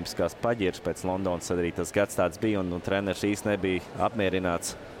pēc olimpiskās paģiras, pēc Londonas arī tas gads tāds bija, un treneris īsti nebija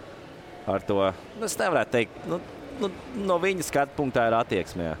apmierināts ar to. Es nevarētu teikt, no viņa skatu punktā ir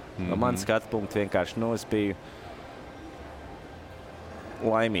attieksmē. No manas skatu punkta vienkārši, es biju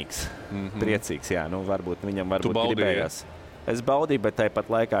laimīgs, priecīgs, jā. Varbūt viņam gribējās. Es baudīju, bet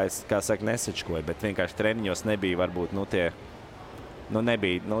tāpat laikā es, kā saka, nesačkoju, bet vienkārši treniņos nebija varbūt,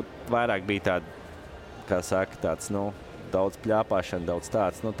 nebija, vairāk bija tāda, kā saka, tāds, daudz pļāpāšana, daudz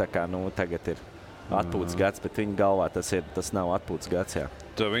tāds, tā kā, tagad ir atpūtas gads, bet viņa galvā tas nav atpūtas gads, jā.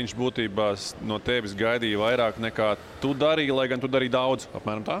 Tad viņš būtībā no tevis gaidīja vairāk nekā tu darīji, lai gan tu darīji daudz,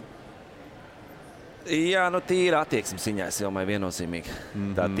 apmēram tā? Jā, tīri attieksmes ziņā es domāju viennozīmīgi.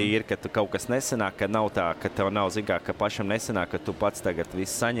 Tā tīri, ka tu kaut kas nesanāk, ka nav tā, ka tev nav zigā, ka pašam nesanāk, ka tu pats tagad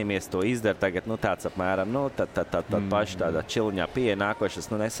viss saņemies, to izdara tagad, tāds apmēram, tad paši tādā čiliņā pieeja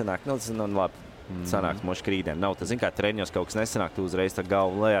nākošas, nesanāk, labi. Sanāks moši krīdien. Nav tas, kā treniņos kaut kas nesanāk, tu uzreiz tā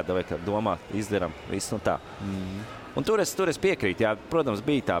galvu lejā, vai kā domā, izdaram, viss tā. Un tur es piekrītu, jā, protams,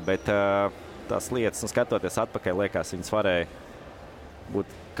 bija tā, bet tās lietas, skatoties atpakaļ, liekas, viņas varēja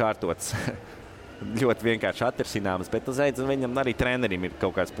būt kārtotas ļoti vienkārši atrisināmas, bet viņam arī trenerim ir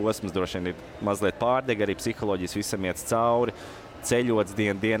kaut kāds posms, droši vien ir mazliet pārdega, arī psiholoģijas visam iet cauri, ceļots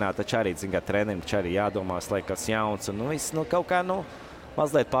dienā, taču arī, trenerim taču arī jādomās, lai kas jauns, un viss, kaut kā,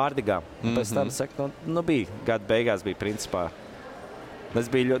 mazliet pārdegā. Pēc tam, saka, bija gada beigās, bija principā, es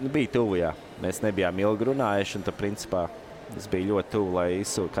biju tuvu, jā. Mēs nebijām ilgi runājuši, un tad, principā, es biju ļoti tuvu, lai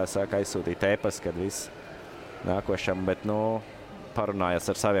aizsūtītu e-pastu, kad viss nākošam, bet,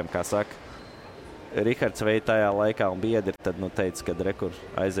 parunājās ar saviem, kā saka, Rihards veid tajā laikā un biedri, tad, teica, kad rekur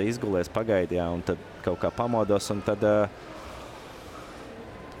aizēja izgulēs pagaidījā, un tad kaut kā pamodos, un tad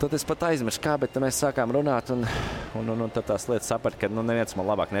es pat aizmirsu, bet mēs sākām runāt, un tad tās lietas saprat, ka neviens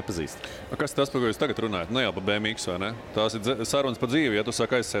man labāk nepazīst. Kas tas, par ko jūs tagad runājat? Ne jau par BMX, vai ne? Tās ir sarunas par dzīvi, ja tu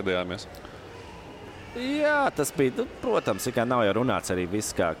saka aizsēdējāmies. Jā, tas bija, protams, kā nav jau runāts arī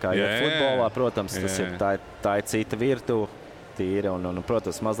viss, kā ir futbolā, protams, tā ir cita virtuve, tīri, un,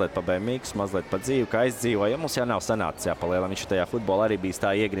 protams, mazliet par BMX, mazliet par dzīvi, kā aizdzīvoja. Mums jau nav sanācis jāpalielina, viņš tajā futbolā arī bijis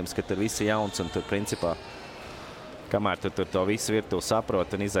tā iegrims, ka tur viss ir jauns, un tur, principā, kamēr tu to visu virtuvi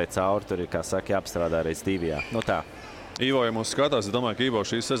saproti un izai cauri, tur ir, kā saka, jāapstrādā reiz 2, jā. Tā. Ivo, ja mūs skatās, es domāju, ka Ivo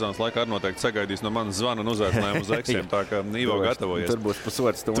šīs sezonas laikā arī noteikti sagaidīs no manas zvanu un uzaicinājumu uz eXiem, tā kā Ivo gatavojies. Tur būs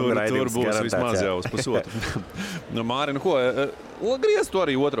pusotru stundu raidījums. Tur būs vismaz jau uz pusotru. Māri, ko? Griez to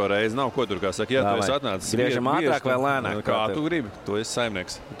arī otro reizi, nav ko tur, kā saka, ja tu esi atnācis. Griežam ātrāk vai lēnāk? Kā tu gribi? Tu esi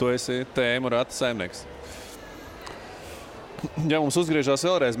saimnieks. Tu esi tēmu rata saimnieks. Ja mums uzgriežās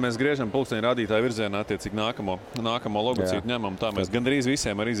vēlreiz, mēs griežam pulksteņa rādītāju virzienā, attiecīgi nākamo logocītu ņemam, tā mēs gandrīz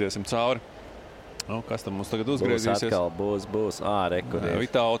visiem arī iziesim cauri. Kas tam mums tagad uzgriezīsies? Būs atkal, būs. Rekur ir.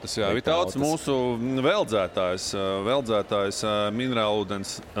 Vitautas, jā. Vitautas mūsu veldzētājs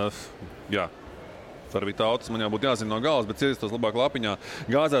minerālūdens. Jā. Par Vitautas man jābūt jāzina no galas, bet iestos labāk lapiņā.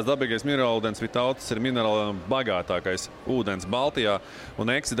 Gāzēs dabīgais minerālūdens Vitautas ir minerāli bagātākais ūdens Baltijā.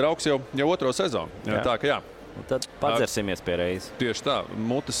 Un eXi draugs jau otro sezonu. Jā. Tā ka jā. Un tad padzersimies pie reizes. Tieši tā.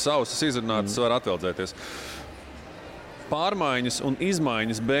 Mutes sausas izrunātas var atveldzēties. Pārmaiņas un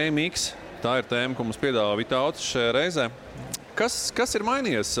izmaiņas BMX. Tā ir tēma, ko mums piedāvā Vitautas šajā reizē. Kas ir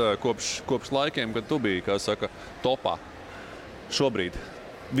mainījies kopš laikiem, kad tu biji, kā saka, topā šobrīd?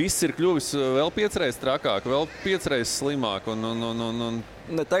 Viss ir kļuvis vēl 5 reizes trakāk, vēl 5 reizes slimāk.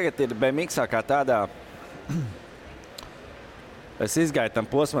 Tagad ir BMX kā tādā. Es izgāju tam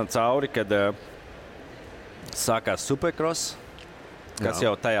posmam cauri, kad sākās supercross, kas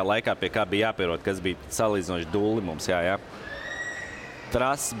jau tajā laikā pie kā bija jāpierod, kas bija salīdzinoši dulli mums, jā.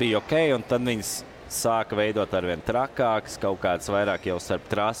 Trases bija ok, un tad viņas sāka veidot arvien trakākas, kaut kādas vairāk jau starp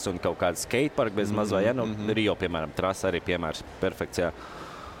trasu un kaut kādas skateparku bez mazvai. Rio, piemēram, trasa arī piemērs perfekts, jā.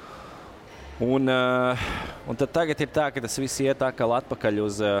 Un tad tagad ir tā, ka tas viss iet atkal atpakaļ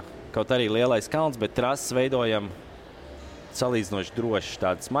uz kaut arī lielais kalns, bet trases veidojam salīdzinoši droši,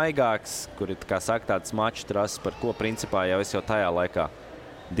 tāds maigāks, kur ir, kā saka, tāds maču trases, par ko principā jau es jau tajā laikā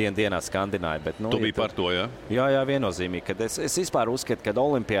dienā skandināju. Bet, tu biji par to, jā? Jā, viennozīmīgi. Kad es vispār uzskatu, ka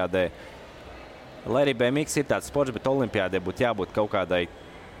olimpiādē, lai arī BMX ir tāds sports, bet olimpiādē būtu jābūt kaut kādai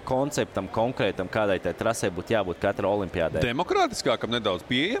konceptam, konkrētam, kādai tai trasē būtu jābūt katra olimpiādē. Demokrātiskākam, nedaudz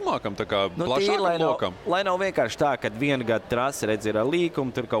pieejamākam, tā kā plašākam lokam. Lai nav vienkārši tā, ka viena gada trase, redz, ir ar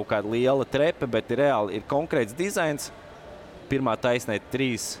līkumu, tur kaut kāda liela trepe, bet reāli ir konkrēts dizains. Pirmā taisnē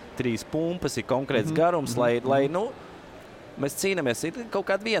 3 pumpas, ir konkrēts garums, lai mēs cīnāmies, ir kaut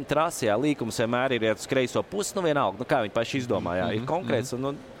kāda viena trase, jā, līkums vienmēr ir uz kreiso pusi, vienalga, kā viņi paši izdomā, jā, ir konkrēts,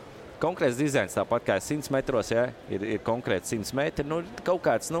 konkrēts dizains, tāpat kā 100 metros, jā, ir konkrēts 100 metri, kaut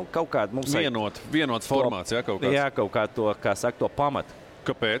kāda mums vienots formāts, jā, kaut kāds. Jā, kaut kā to, kā saka, to pamatu.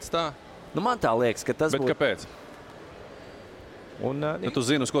 Kāpēc tā? Man tā liekas, ka tas būtu. Bet kāpēc? Tu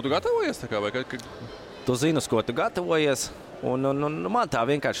zini, uz ko tu gatavojies, tā kā, vai Tu zini, uz ko tu gatavojies. Un man tā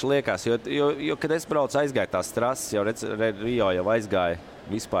vienkārši liekas, jo kad es braucu, aizgāju tās trases, jau Rio jau aizgāja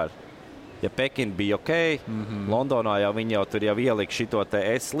vispār. Ja Pekina bija ok, Londonā jau viņi jau tur ielika šito te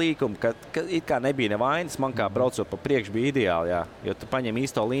līkumu, ka it kā nebija nevainas, man kā braucot pa priekšu bija ideāli, jā. Jo tu paņem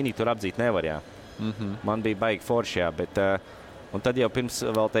īsto līniju, tur apdzīt nevar, jā. Man bija baigi forši, jā, bet un tad jau pirms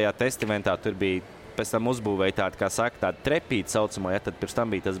vēl tajā testimentā tur bija. Pēc tam uzbūvēja tādu, kā saka, tādu trepīti saucamo, ja tad pirms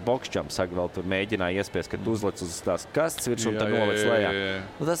tam bija tas bokšķams, saka, vēl tur mēģināja iespies, ka tu uzlec uz tās kastes virs un tad nolec lejā.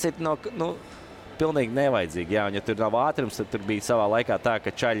 Tas ir, pilnīgi nevajadzīgi, jā, un ja tur nav ātrums, tad tur bija savā laikā tā,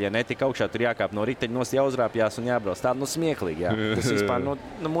 ka čaļi, ja netika augšā, tur jākāp no riteņa, nost jāuzrāpjās un jābrauc. Tā, smieklīgi, jā. Tas vispār,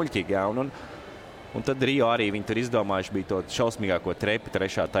 muļķīgi, jā. Un tad Rio arī viņi tur izdomājuši bija to šausmīgāko trepi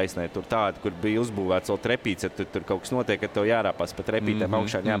trešā taisnē. Tur tāda, kur bija uzbūvēts vēl trepīts, ja tur kaut kas notiek, ka tev jārāpās pa trepītēm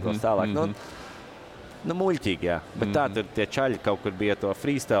augšā un jābrauc tālāk. Muļķīgi, jā. Bet tā tur tie čaļi kaut kur bija to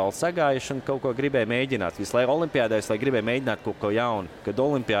freestyle sagājuši un kaut ko gribēja mēģināt. Visu laiku olimpiādēs, lai gribēja mēģināt kaut ko jaunu. Kad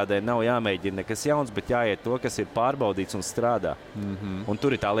olimpiādē nav jāmēģina nekas jauns, bet jāiet to, kas ir pārbaudīts un strādā. Un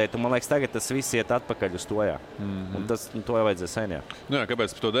tur ir tā lieta. Un man liekas, tagad tas viss iet atpakaļ uz to, jā. Un to jau vajadzēja sen, jā. Jā,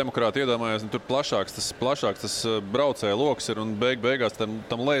 kāpēc par to demokrātu iedomājās? Tur plašāks tas braucēja loks ir un beigās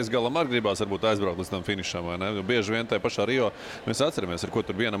tam lejas galam arī gribās varbūt aizbraukt līdz tam finišam, vai ne? Jo bieži vien tajā pašā Rio mēs atceramies, ar ko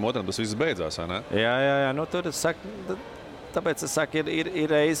tur vienam otram tas viss beidzās, vai ne? Jā, tur tāpēc es saku, ir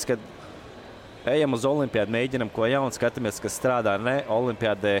reizes, kad ejam uz olimpiādu, mēģinam ko jaunu, skatāmies, kas strādā,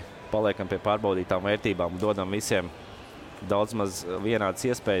 olimpiādē paliekam pie pārbaudītām vērtībām un dodam visiem daudz maz vienādas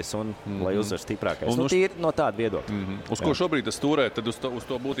iespējas un lai uzvar stiprākais. Ir no tāda viedokļa. Uz ko šobrīd tas turē, tad uz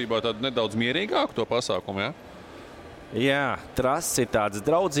to būtībā tādu nedaudz mierīgāku to pasākumu, jā? Jā, trases ir tāds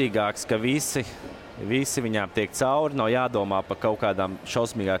draudzīgāks, ka visi viņām tiek cauri, nav jādomā par kaut kādām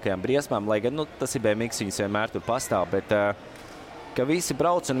šausmīgākajām briesmām, lai gan tas ir BMX, viņas vienmēr tur pastāv, bet ka visi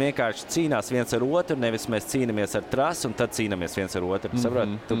brauc un vienkārši cīnās viens ar otru, nevis mēs cīnamies ar trasi un tad cīnamies viens ar otru.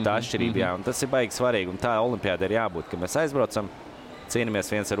 Saprot, tur tā atšķirība, jā, un tas ir baigi svarīgi, un tā olimpiāda ir jābūt, ka mēs aizbraucam,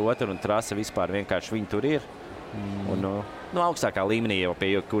 cīnamies viens ar otru un trase vispār vienkārši viņi tur ir. Un augstākā līmenī jau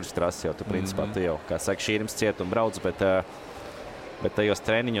pie kuras trases jau tu principā tu jau, kā saka, šīrims ciet un brauc, bet tajos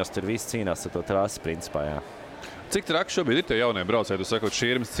treniņos tur viss cīnās ar to trasi, principā, jā. Cik traki šobrīd ir tie jaunie braucēji? Tu sakot,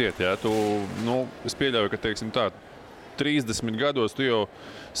 šīrims ciet, jā? Es pieļauju, ka, teiksim tā, 30 gados tu jau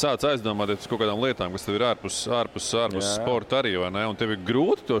sāc aizdomāties kaut kādām lietām, kas tev ir ārpus sporta arī, vai ne? Un tev ir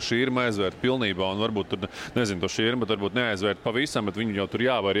grūti to šīrmu aizvērt pilnībā, un varbūt tur, nezinu, to šīrmu varbūt neaizvērt pavisam, bet viņi jau tur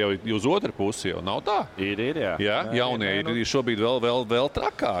jāvar jau uz otru pusi, jau nav tā? Ir, jā. Jā, jaunie ir šobrīd vēl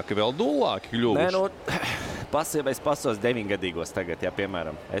trakāki, vēl dullāki kļuvuši. Nē, es pasos 9-gadīgos tagad, jā,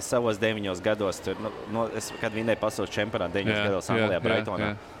 piemēram. Es savos 9 gados, kad vinēju pasaules čempionātu 9 gados Anglijā,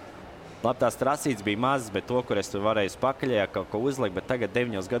 Brightonā. Labi, tās trasītes bija mazas, bet to, kur es tur varēju pakaļajā kaut ko uzlikt, bet tagad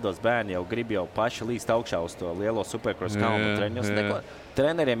 9 gados bērni jau grib jau paši līst augšā uz to lielo supercross kalnu treniņos.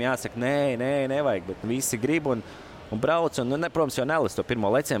 Treneriem jāsaka, nevajag, bet visi grib un brauc, un, protams, jau nelist to pirmo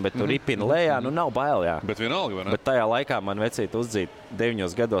lecienu, bet tu ripina lejā, nav bail, jā. Bet vienalga, vai ne? Bet tajā laikā man vecīt uzdzīt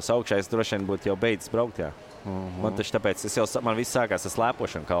 9 gados augšā, es droši vien būtu jau beidzis braukt, jā. Man taču tāpēc, man viss sākās ar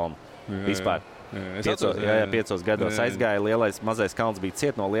slēpošanu kalnu vispār. 5 gados aizgāja, lielais, mazais kalns bija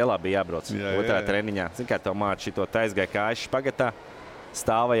ciet, no lielā bija jābrauc. Otrā treniņā. Zin kā tev māca šito aizgāja kājas špagatā,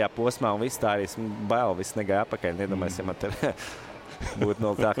 stāvajā posmā un viss tā arī bail, viss negāja apakaļ. Nedomājies, ja man te būtu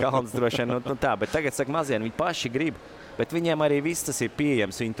no tā kalns droši vien. Tā, bet tagad, saka, mazieni, viņi paši grib. Bet viņiem arī viss tas ir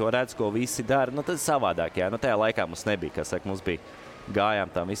pieejams, viņi to redz, ko visi dara. Tad savādāk, jā. Tajā laikā mums nebija, kas saka, mums bija gājām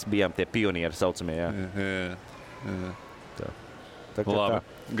tā, visi bijām tie pionieri saucamie, jā. Tā. Labi.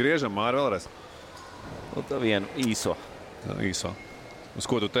 Griežam, Māri, vēlreiz. Tā vienu īso. Uz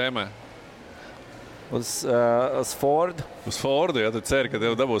ko tu tēmē? Uz Fordu. Uz Fordu, jā? Tu ceri, ka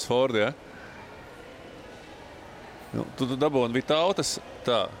tev dabūs Fordu, jā? Tu dabūni Vitautas.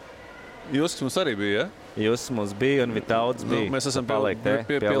 Tā. Jūs mums arī bija, jā? Jūs mums bija un Vitautas bija. Mēs esam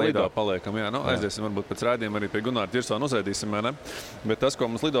pie Lido paliekam, jā. Aiziesim varbūt pēc raidījuma arī pie Gunāra Ķirsona uzēdīsim, vai ne? Bet tas,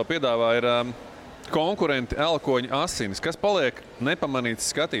 ko mums Lido piedāvā, ir konkurenti elkoņu asinis. Kas paliek nepamanīts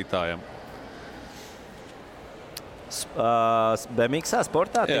skatītājam? BMXā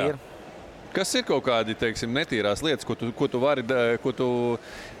sportā ir. Kas ir kaut kādi, teiksim, netīrās lietas, ko tu vari, ko tu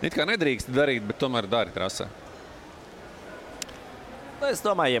it kā nedrīkst darīt, bet tomēr dari trasē? Es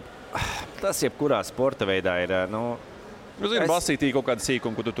domāju, tas jebkurā sporta veidā ir, basītī kaut kāda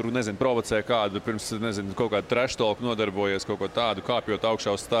sīkuma, ko tu tur, provocē kādu, pirms, kaut kādu trash talk nodarbojies, kaut ko tādu, kāpjot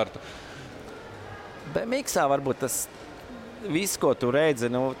augšā uz startu. BMXā varbūt tas viss, ko tu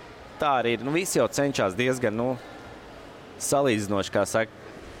redzi, tā arī ir. Visi jau cenšas diezgan, salīdzinoši, kā saka,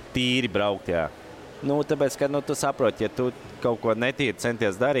 tīri braukt, jā. Tāpēc, ka, tu saproti, ja tu kaut ko netīri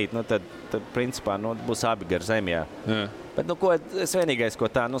centies darīt, tad principā, būs abi gar zemi, jā. Bet, es vienīgais, ko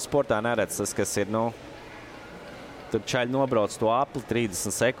tā, sportā neredz, tas, kas ir, tur čaļi nobrauc to apli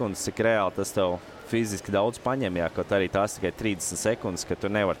 30 sekundes, cik reāli tas tev fiziski daudz paņem, jā, kaut arī tās tikai 30 sekundes, ka tu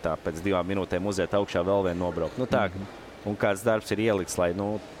nevar tā pēc 2 minūtēm uziet augšā vēl vien nobraukt. Tā, un kāds darbs ir ieliks, lai,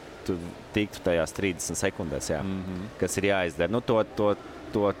 tu tiktu tajās 30 sekundēs, jā, kas ir jāizdara.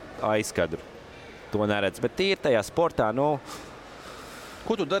 To aizkadru, to neredz. Bet tīri tajā sportā,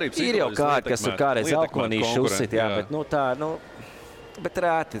 ko tu darīji psiholoģiski? Ir jau kādi, kas tur kādreiz alkonīši uzsit, jā, bet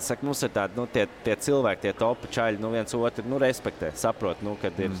rēti, saka, mums ir tādi, tie cilvēki, tie topa čaļi, viens otru, respektē, saprot,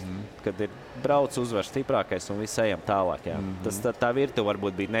 kad ir brauc uzvar stiprākais un viss ejam tālāk, jā. Tā virtuve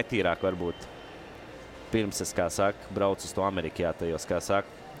varbūt bija netīrāk, varbūt pirms es, kā saka, braucu uz to Ameriku, jā, tajos, kā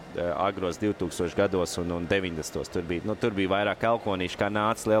saka, agros 2000 gados un 90. Tur bija vairāk elkonīši, kā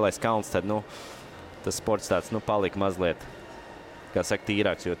nāca lielais kalns, tad, tas sports tāds, palika mazliet, kā saka,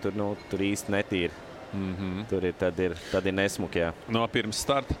 tīrāks, jo tur īsti netīri. Tur ir, tad ir nesmuki, jā. Pirms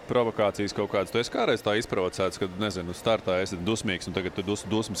starta provokācijas kaut kādas, tu esi kādreiz tā izprovocēts, kad, startā esi dusmīgs un tagad tu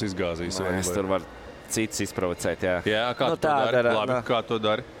dusmas izgāzīs? Es tur varu cits izprovocēt, jā. Jā, kā tu to dari? Labi, kā tu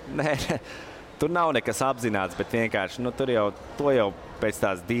dari? Nē, tur nav nekas apzināts, bet vienkārši, to jau pēc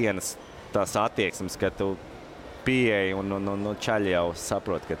tās dienas, tās attieksmes, ka tu pieeji un čaļi jau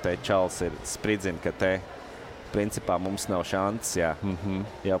saprot, ka te čals ir spridzina, ka te principā mums nav šantas, jā.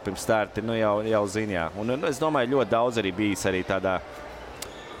 Jau pirms starti, jau zina, jā. Un es domāju, ļoti daudz arī bijis arī tādā,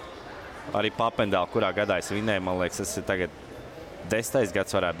 arī Papendāla, kurā gadā es vinēju, man liekas, tas ir tagad 10.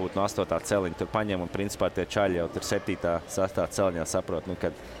 gads varētu būt no 8. celiņa, tur paņem un principā tie čaļi jau tur 7. 6. celiņā saprot,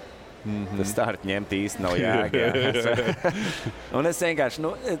 kad tas starti ņemt īsti nav jēga. Un es vienkārši,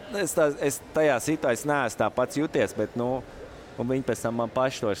 es tajā situācijā neesmu tā pats jūties, bet, un viņi pēc tam man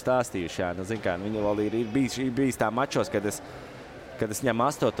paši to ir stāstījuši, jā. Viņi vēl ir bijis tā mačos, kad es ņemu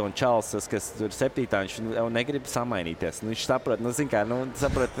 8. un čals, kas tur 7. viņš jau negrib samainīties. Viņš saprot,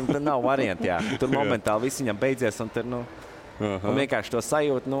 tur nav varianti, jā. Tur momentāli viss viņam beidzies, un tur, un vienkārši to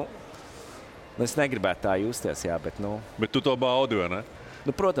sajūtu, es negribētu tā justies, jā, bet, Bet tu to baudi, vai ne?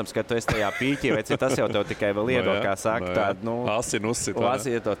 Protams, ka tu esi tajā pīķī, vai tas jau tev tikai vēl iedod, kā saka, tādu, asinu uzsit, vai ne?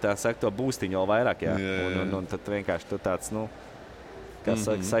 Asinu iedod, tā saka, to būstiņu vēl vairāk, jā. Un tad vienkārši tu tāds, kā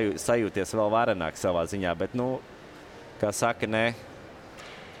saka, sajūties vēl varenāk savā ziņā, bet, kā saka,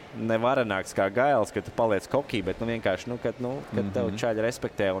 nevarenāks kā gailis, ka tu paliec kokī, bet vienkārši, kad tev čaļi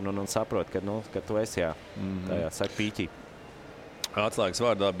respektē un saprot, ka tu esi, tajā saka pīķī. Atslēgas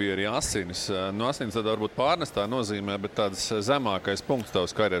vārdā bija arī asinis. Asinis tad varbūt pārnestā nozīmē, bet tāds zemākais punkts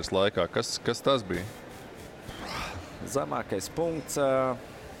tavas karjeras laikā. Kas tas bija? Zemākais punkts...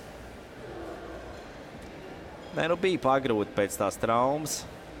 bija pagrūti pēc tās traumas.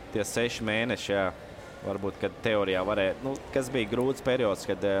 Tie 6 mēneši, varbūt, kad teorijā varēja... kas bija grūts periods,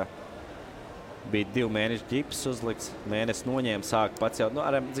 kad bija 2 mēneši ģips uzlikts, mēnesis noņēma, sāk pats jau...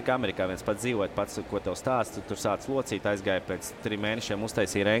 arī, cik Amerikā viens pats dzīvot, pats, ko tev stāst, tur sāc locīt, aizgāja pēc 3 mēnešiem,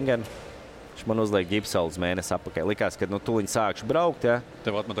 uztaisīja rengenu. Viņš man uzliek ģipsolu uz mēnesi apakaļ. Likās, ka tuliņ sākšu braukt,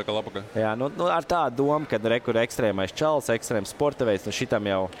 Tev atmet atkal apakaļ? Jā, ar tādu domu, kad rekur ekstrēmais čals, ekstrēms sporta veids, šitam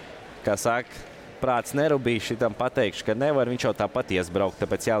jau, kā saka, prāts nerubīja, šitam pateikšu, ka nevar, viņš jau tāpat iesbraukt,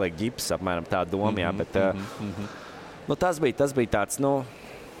 tāpēc jāliek ģips, apmēram tā doma, bet tas bija tāds,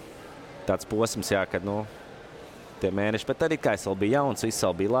 tāds posms, kad, tie mēneši, bet arī, kā es vēl biju jauns, viss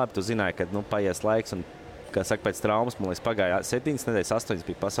vēl bija labi, tu zināji, kad, paies laiks, un, kā saka, pēc traumas, man liekas, pagāja 7 nedēļas, 8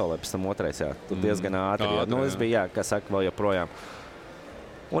 bija pasaulē, pēc tam 2. Tur diezgan ātri, es biju, kā saka, vēl joprojām.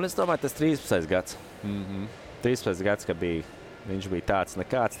 Un es domāju, tas 13. gads. 13. gads, ka bija, viņš bija tāds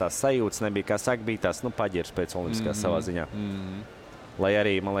nekāds, tās sajūtas nebija, kā saka, bija tās, paģirs pēc olimpiskās savā ziņā. Lai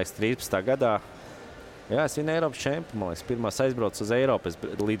arī, man liekas, 13. gadā, es vinu Eiropas čempionu, man liekas, pirmās aizbraucu uz Eiropas,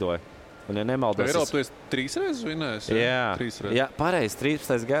 lidoju. Un, ja nemaldos... Eiropu tu esi 3 reizes vinējis? Jā, pareizi,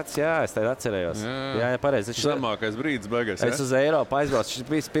 13. gads, es tev atcerējos. Jā, pareizi. Zemākais brīdis beigās, Es uz Eiropu aizbraucu, šis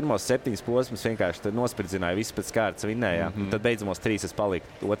bija pirmos 7 posmus, vienkārši tad nospridzināju, visu pēc kārtas vinēja. Tad beidzamos 3 es paliku,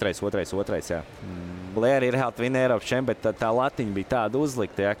 2. jā. Lai arī reāli vinēja Eiropas čempionu, bet tā latiņa bija tāda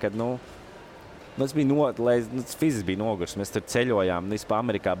uzlikta, kad, es biju fiziski bija nogurs, mēs tur ceļojām, vispār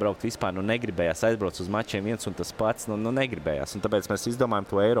Amerikā braukt vispār, negribējās aizbraukt uz mačiem viens un tas pats, negribējās. Un tāpēc mēs izdomājam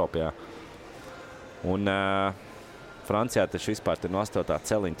to Eiropā, Un Francijā taču vispār tur no 8.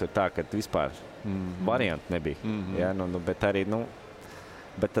 celiņa tur tā, ka vispār variantu nebija. Bet arī,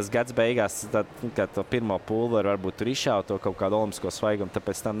 bet tas gads beigās, kad to pirmo pulveru varbūt tur izšāva to kaut kādu olimpisko svaigumu,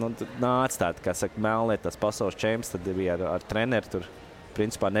 tāpēc tam nāca tāda, kā saka, melnēt tas pasaules čempions, tad bija ar treneru tur,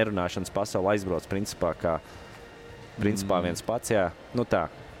 principā nerunāšanas pasauli aizbrauc, principā viens pats, tā.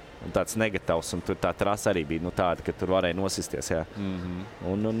 Un tāds negatīvs, un tur tā trasa arī bija tāda, ka tur varēja nosisties.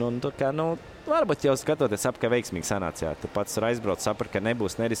 Un tur kā, varbūt jau skatoties ka veiksmīgi sanāca. Tu pats tur aizbrauc, saprat, ka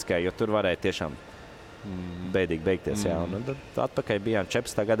nebūs neriskēja, jo tur varēja tiešām bēdīgi beigties. Un tad atpakaļ bijām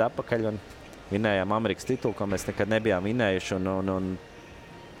 14. gada atpakaļ un vinējām Amerikas titulu, ko mēs nekad nebijām vinējuši. Un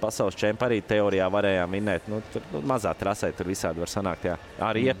pasaules čempionu arī teorijā varējām vinēt. Tur mazā trasē tur visādi var sanākt.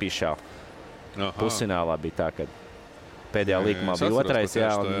 Arī iepīšāv. Pusfinālā bija tā, kad pēdējā līkumā bija 2.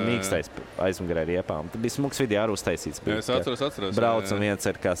 un mīkstais aizmugurē ar iepām. Tad bija smuks video arī uztaisīts. Es atceros. Brauc un viens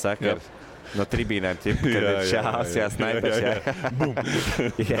ir, kā saka, no tribīnēm, kad ir šās, snaipers.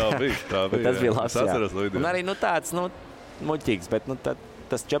 Tā bija. Tas bija labs, Un arī tāds, muļķīgs, bet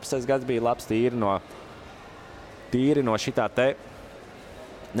tas 14. gads bija labs tīri no šitā te,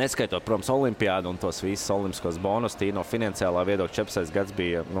 neskaitot, protams, olimpiādu un tos visus olimpiskos bonus, tīri no finansiālā viedokļa 14. gads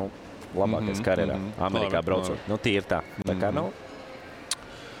bija, labākais karjerā, Amerikā braucot. Tīri tā. Tā kā,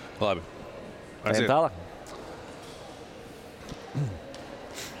 Labi. Aiziet tālāk.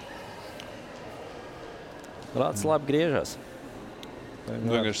 Rāds labi griežās.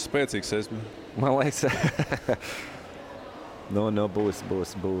 Vienkārši spēcīgs esmu. Man liekas,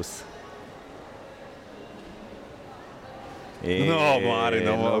 būs. Māri,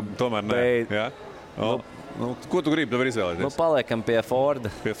 tomēr nē. Ko tu gribi tev izvēlēties? Paliekam pie Forda.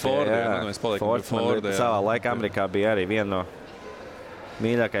 Pie Forda, mēs paliekam pie Forda. Savā laikā Amerikā bija arī viena no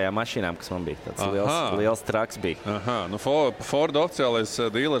mīļākajām mašīnām, kas man bija. Tāds liels traks bija. Forda oficiālais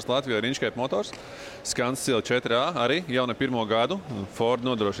dīlers Latvijā ir Inškēp Motors. Skans Cila 4A arī jau ne 1. gadu. Ford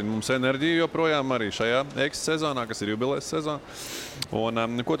nodrošina mums enerģiju joprojām arī šajā eXis sezonā, kas ir jubilejas sezona.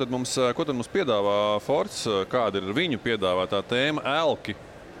 Un ko tad mums piedāvā Fords? Kāda ir viņu piedāvātā tēma? Elki.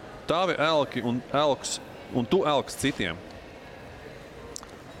 Tavi elki un elks. Un tu elks citiem?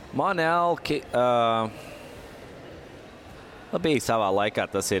 Mani elki bija savā laikā,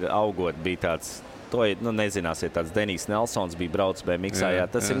 tas ir augot, bija tāds, to nezināsiet, tāds Denijs Nelsons bija braucis BMX-ā,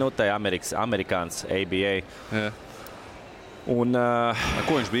 tas ir tā amerikāns ABA. Un,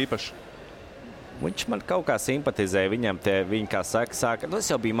 ko viņš bija īpaši? Viņš man kaut kā simpatizēja, viņi kā saka, es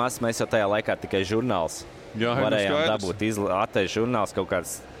jau biju mazs, mēs jau tajā laikā tikai žurnāls. Varējām dabūt attēļ žurnāls kaut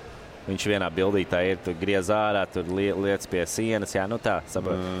kāds. Viņš vienā bildītā ir, tur griez ārā, tur lietas pie sienas, tā,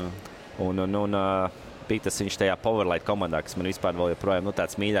 saprot. Un bija tas viņš tajā Powerlight komandā, kas man vispār vēl joprojām,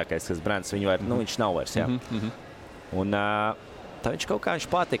 tāds mīļākais, kas brands, viņš nav vairs, Un tā viņš kaut kā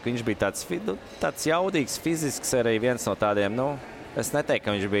patika. Viņš bija tāds jaudīgs, fizisks, arī viens no tādiem, es neteiktu,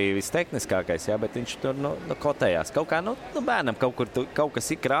 ka viņš bija vistehniskākais, bet viņš tur kotējās. Kaut kā, bērnam kaut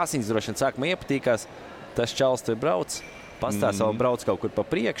kas ir krāsiņas, droši vien sākumā iepatīkās, tas čals tur brauc, pastāv vēl brauc kaut kur pa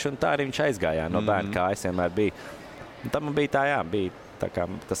priekšu, un tā arī viņš aizgājā no bērna kājas vienmēr bija. Un tam bija bija tā kā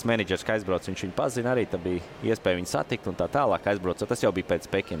tas menedžers, ka aizbrauc, viņš viņu pazina arī, tā bija iespēja viņu satikt un tā tālāk aizbrauc. Tas jau bija pēc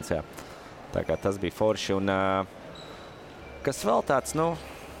Pekinas, jā. Tā kā tas bija forši. Un kas vēl tāds,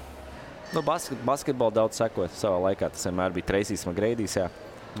 basketbolu daudz sekoja savā laikā. Tas vienmēr bija Tracy's McGrady's, jā.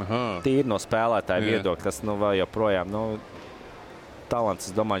 Tīri no spēlētāja viedokļa. Tas vēl joprojām, talants,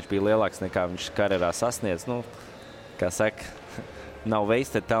 es domāju, viņš bija lielāks nekā viņš karjerā sasniedz. Kā saka, nav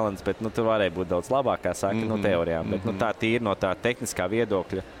wasted talants, bet tur varēja būt daudz labāk, kā saka, teorijām. Bet tā tīri no tā tehniskā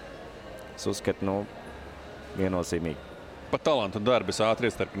viedokļa, es uzskatu, viennozīmīgi. Par talantu un darbu es ātri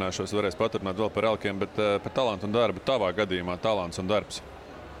iestarpināšos, varēs paturpināt vēl par elkiem, bet par talantu un darbu tavā gadījumā, talants un darbs.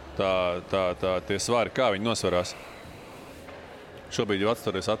 Tie svari, kā viņi nosvarās? Šobrīd jau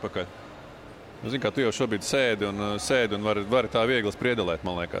atstoties atpakaļ. Zini, kā tu jau šobrīd sēdi un vari tā viegli spriedelēt,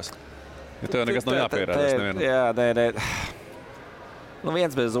 man liekas. Ja tev nekas nav jāpierādās nevienam. Jā, nē.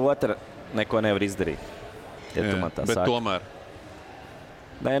 Viens bez otra neko nevar izdarīt. Ja tu man tā bet saki. Tomēr.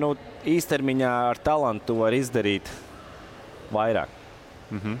 Nē, īstermiņā ar talantu var izdarīt vairāk.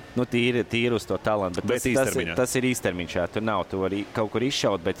 Tīri uz to talantu. Bet tas ir īstermiņš, jā. Tur nav. Tu vari kaut kur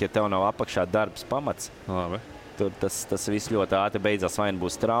izšaut, bet ja tev nav apakšā darbs pamats, tur tas viss ļoti ātri beidzās. Vai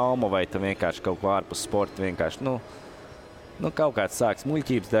būs trauma, vai tu vienkārši kaut ko ārpus sporta vienkārši, kaut kāds sāks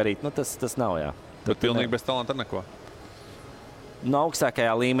muļķības darīt. Tas nav, jā. Bet pilnīgi bez talanta neko?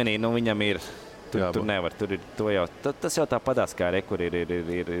 Augstākajā līmenī, viņam ir. Tur nevar. Tas jau tāpatās kā kur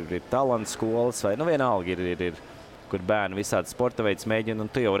ir talants skolas, vai vienalga ir kur bērni visādi sporta veids mēģina, un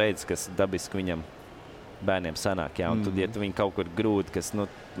tu jau redzi, kas dabiski viņam bērniem sanāk. Jā. Un ja tu viņu kaut kur grūdi, kas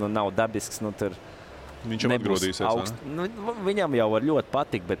nav dabisks, tur viņš jau atgrūdīsies. Viņam jau var ļoti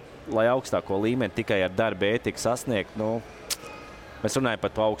patikt, bet lai augstāko līmeni tikai ar darba ētiku sasniegt, mēs runājam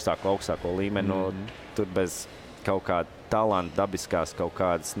par to augstāko līmeni, tur bez kaut kāda talanta, dabiskās kaut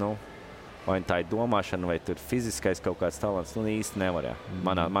kādas, vai tā ir domāšana, vai tur fiziskais kaut kāds talants, īsti nevar, jā.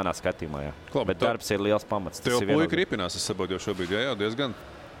 Manā skatījumā, jā. Bet darbs ir liels pamats. Tev puika ripinās, es saprotu, jau šobrīd, jā, diezgan.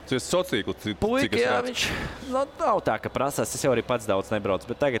 Tas ir sociāli, puika, jā, viņš nav tā, ka prasās, es jau arī pats daudz nebraucu,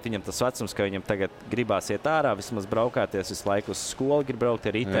 bet tagad viņam tas vecums, ka viņam tagad gribās iet ārā, vismaz braukāties, visu laiku uz skolu grib braukt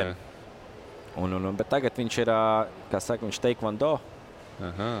ar riteni. Bet tagad viņš ir, kā saka, viņš taekwondo.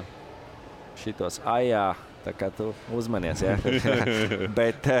 Šitos ajā. Tā kā tu uzmanies, jā.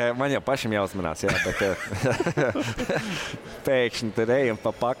 Bet man jau pašam jāuzmanās, jā. Pēkšņi tur ejam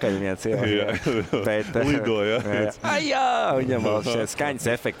pa pakaļ viens, jā. Lido, jā. Jā, viņam vēl šie skaņas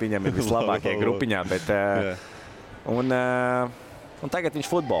efekti, viņam ir vislabākie grupiņā. Un tagad viņš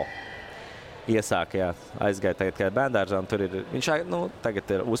futbolu iesāka, jā. Aizgāja tagad kā bērndārzā, un tur ir, viņš tagad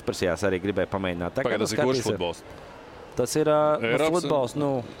ir uzprasījās arī gribēja pamēģināt. Pagad, tas ir kurš futbols? Tas ir futbols,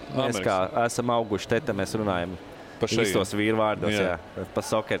 mēs kā esam auguši te mēs runājam īstos vīru vārdos, jā. Pa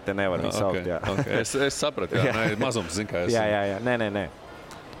sokeru te nevar viņu saukt, jā. Es sapratu, jā, mazums, zin kā es. Jā, nē.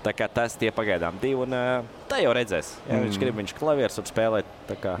 Tā kā tas tie pagaidām divi, un tā jau redzēs. Jā, viņš klavieres var spēlēt,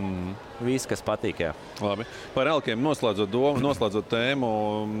 tā kā viss, kas patīk, jā. Labi. Par elkiem noslēdzot tēmu,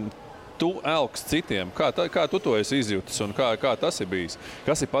 tu elks citiem. Kā tu to esi izjūtis un kā tas ir bijis?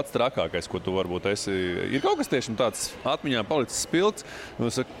 Kas ir pats trakākais, ko tu varbūt esi? Ir kaut kas tiešām tāds atmiņā palicis spilgts.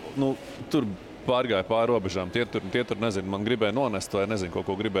 Tur pārgāja pāri robežām. Tie tur nezinu, man gribēja nonest vai nezinu, kaut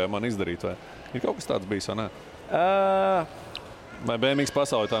ko gribēja man izdarīt. Vai ir kaut kas tāds bijis, vai ne? Vai bēmīgs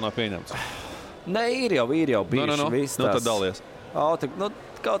pasaulē tā nav pieņemts? Nē, ir jau bijuši. Tad dalies.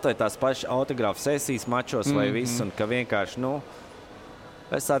 Kaut vai tās pašas autogrāfu sesijas mačos vai viss, un ka vienkārši,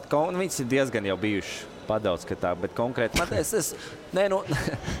 viņas ir diezgan jau bijuši padaudz, ka tā, bet konkrēti, viss,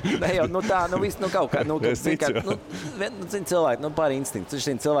 kaut kā, cilvēki, bari instinkts,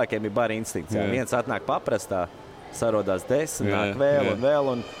 cilvēkiem ir bari instinkts, jā. Viens atnāk paprastā, sarodās 10, nāk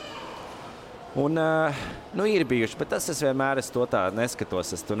vēl, un ir bijuši, bet tas es vienmēr to tā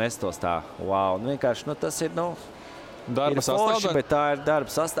neskatos, tu nestos tā, wow, un vienkārši, tas ir, darba sastāvdaļa? Bet tā ir darba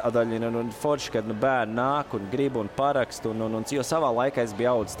sastāvdaļa, un forši, kad bērni nāk un grib un parakst, jo savā laikā es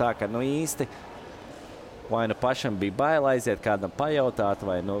biju audzis tā, ka īsti vai pašam bija bail aiziet kādam pajautāt,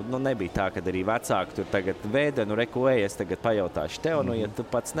 vai nebija tā, kad arī vecāki tur tagad veda, reku ej, es tagad pajautāšu tev, ja tu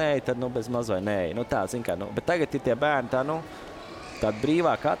pats neej, tad bez maz vai neej. Tā, zin kā, bet tagad ir tie bērni tādi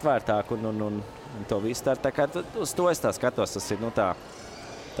brīvāk, atvērtāk, un to visu tā kā uz to es tā skatos, tas ir,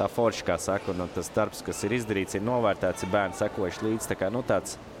 tā forši, kā saka, un tas darbs, kas ir izdarīts, ir novērtēts, ir bērni sekojuši līdz, tā kā,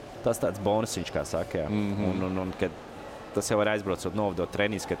 tāds tas tāds bonusiņš, kā saka, jā. Un kad tas jau var aizbraucot, novadot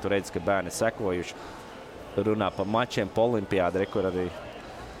treniņus, kad tu redzi, ka bērni sekojuši, runā par mačiem, pa olimpiādu, kur arī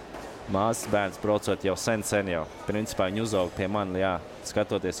māsas bērns braucot jau sen jau. Principā viņi uzauga pie mani, jā,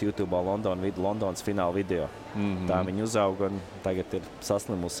 skatoties YouTube Londonas fināla video. Tā viņi uzauga un tagad ir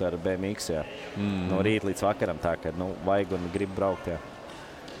saslimusi ar BMX, jā. No rīta līdz vakaram tā, ka, vajag un grib braukt, jā.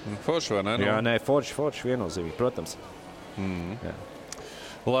 Forši, vai ne? Jā, nē, forši viennozīmīgi, protams. Jā.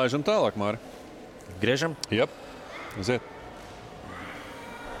 Laižam tālāk, Māri. Griežam? Jep. Ziet.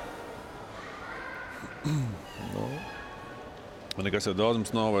 Man nekas jau daudz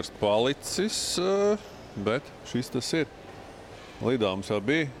mums nav vairs palicis, bet šis tas ir. Lidā mums jau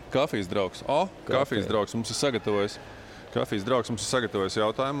bija kafijas draugs. Kafijas draugs mums ir sagatavojis.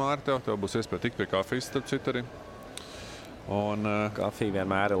 Jautājumu, Māri, tev būs iespēja tikt pie kafijas, starp citu arī. Un, kafija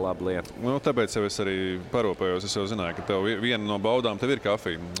vienmēr ir laba lieta. Tāpēc jau es arī parūpējos. Es jau zināju, ka tev viena no baudām tev ir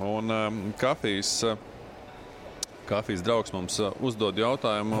kafija. Un kafijas draugs mums uzdod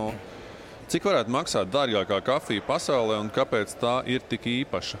jautājumu, cik varētu maksāt dārgākā kafija pasaulē un kāpēc tā ir tik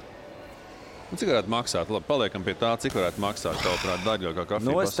īpaša? Cik varētu maksāt? Labi, paliekam pie tā, cik varētu maksāt, tavuprāt, dārgākā kafija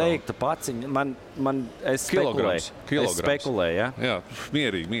pasaulē? Es teiktu, es spekulēju, ja? Jā,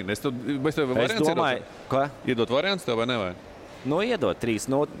 mierīgi. Es domāju, ka? Iedot variants tev vai nevajag? Iedot 3.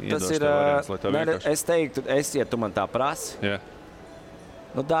 Tas ir, es teiktu, ja tu man tā prasi,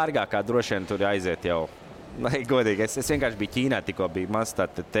 dārgākā droši vien tur aiziet jau. Godīgi, es vienkārši biju Ķīnā, tikko bija maz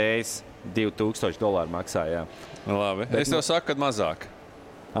tāda tējas, $2000 maksāja. Labi, es tev saku, kad mazāk.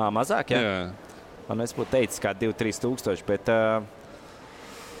 Mazāk, jā? Man es būtu teicis kā 2-3 tūkstoši, bet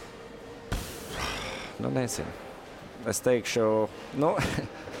nezinu. Es teikšu,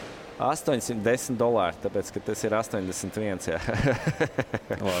 $810, tāpēc, ka tas ir 81, jā.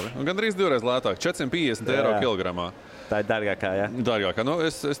 Labi, un gandrīz divreiz lētāk, 450 eiro kilogramā. Tā ir dārgākā, jā? Dārgākā.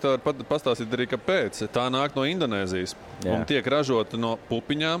 Es tev varu pastāstīt arī, kāpēc. Tā nāk no Indonēzijas un tiek ražota no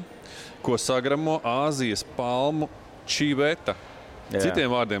pupiņām, ko sagramo Āzijas palmu čiveta.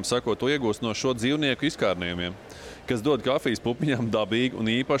 Citiem vārdiem sakot, to iegūst no šo dzīvnieku izkārnījumiem, kas dod kafijas pupiņām dabīgu un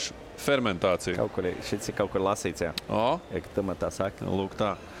īpašu fermentāciju. Šis ir kaut kur lasīts, jā. Ja tu man tā saki. Lūk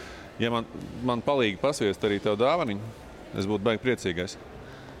tā. Ja man palīgi pasviest arī tev dāvaniņu, es būtu baigi priecīgais.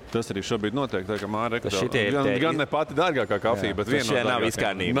 Tas arī šobrīd notiek, tā kā Māri, gan ne pati dārgākā kafija, bet viena no dārgākajām. Nav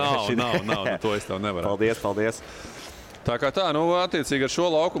izkārnījuma. Nav, to es tev nevaru. Paldies. Tā kā tā, attiecīgi ar šo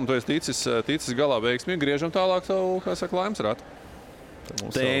laukumu tu esi ticis galā veiksmīgi, griežam tālāk savu, kā saka, laimes ratu.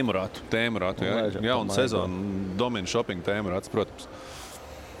 Tēmu ratu, jā. Jauna sezona, Domina Shopping tēmu rats, protams.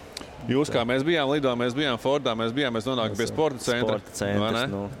 Jūs, kā mēs bijām Lidā, mēs bijām Fordā, mēs nonākam pie sporta centra.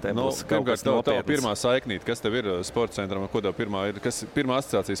 Pirmkārt, tev pirmā saiknīt, kas tev ir sporta centram, ko tev pirmā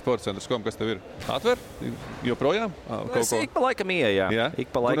asociācija sporta centrs, kas tev ir? Atver? Joprojām? Es ik pa laikam ieeju, jā.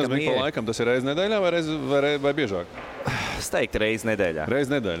 Ik pa laikam, tas ir reiz nedēļā vai biežāk? Es teiktu reiz nedēļā. Reiz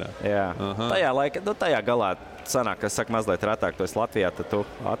nedēļā? Jā. Tajā galā sanāk, kas saka mazliet ratāk, to es Latvijā, tad tu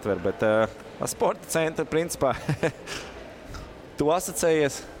atver, bet sporta centra principā... Tu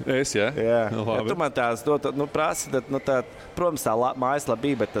asociējies? Es, jā. Ja tu man tās prasi, tad, protams, tā mājaslapa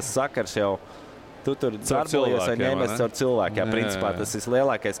bija, bet tas sakars jau, tu tur darbojies vai ņēmies caur cilvēku. Principā tas ir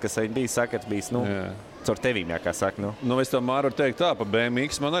lielākais, kas viņi bija sakars bijis, caur tevīm, kā saka. Es tev, Māri, varu teikt tā, pa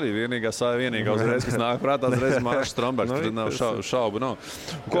BMX man arī vienīgā uzreiz, kas nāk prātā, uzreiz Māris Štrombergs, tur nav šaubu nav.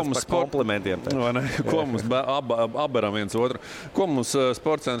 Ko mums komplimentiem? Ko mums aberam viens otru? Ko mums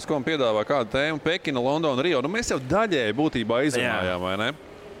sporta centrs, ko mums piedāvā kādu tēmu? Pekina, Londona, Rio. Mēs jau daļēji būtībā izrunājām, vai ne?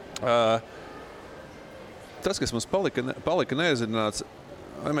 Tas, kas mums palika neizrunāts,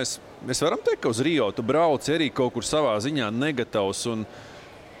 vai mēs varam teikt, ka uz Rio tu brauc arī kaut kur savā ziņā negatavs un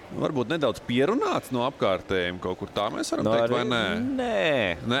varbūt nedaudz pierunāts no apkārtējiem kaut kur tā mēs varam teikt, vai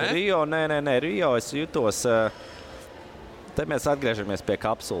nē? Nē. Rio es jūtos, te mēs atgriežamies pie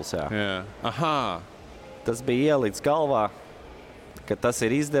kapsulas, jā. Aha. Tas bija ielīdz galvā, ka tas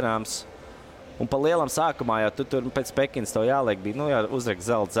ir izdarāms. Un pa lielam sākumā, ja tu tur pēc Pekinas tev jāliek bija, uzrekt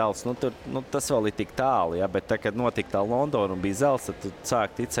zelts, tas vēl ir tik tālu, bet tā, kad notika tā Londona un bija zelts, tad tu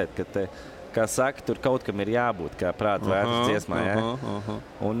sāk ticēt, ka te, kā saka, tur kaut kam ir jābūt, kā prāta vērts dziesmā,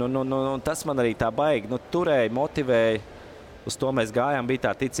 Un tas man arī tā baigi, turēja, motivēja, uz to mēs gājām, bija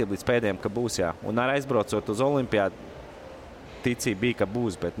tā ticība līdz pēdējiem, ka būs, jā. Un ar aizbraucot uz olimpiādu, ticība bija, ka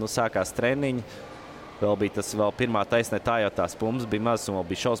būs, bet, sākās treniņi, vēl pirmā taisnē tā jau tās pumps bija mazs un vēl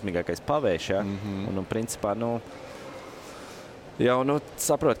bija šausmīgākais pavējš, jā. Un principā,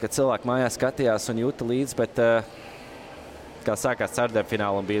 saprot, ka cilvēki mājās skatījās un jūta līdz, bet... kā sākās cerdēm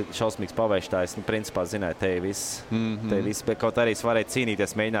fināla un bija šausmīgs pavērštājs, principā zināja, te viss, bet kaut arī es varēju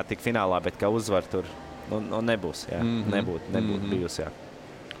cīnīties, mēģināt tik finālā, bet kā uzvar tur, nebūs, jā, nebūtu bijusi, jā.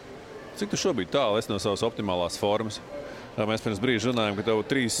 Cik tu šobrīd tālu esi no savas optimālās formas? Mēs pirms brīža runājam, ka tev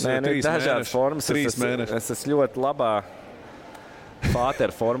 3 dažādas formas. 3 mēneši. Es esmu ļoti labā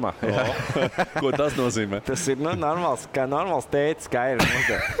fātera formā. Ko tas nozīmē? Tas ir normāls, kā normāls tētis, kā ir.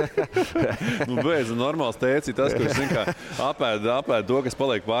 Beidz, normāls tētis ir tas, kurš zin, kā apēd to, kas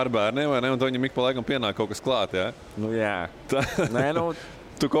paliek pār bērniem, vai ne? Un to viņam ik pa laikam pienāk kaut kas klāt, jā? Nu, jā.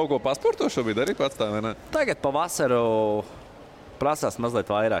 Tu kaut ko pasporto šobrīd arī pats tā, vai ne? Tagad pavasaru prasās mazliet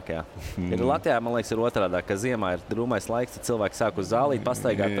vairāk, jā. Ir Latvijā, man liekas, ir otrādā, ka ziemā ir drūmais laiks, tad cilvēki sāk uz zālīt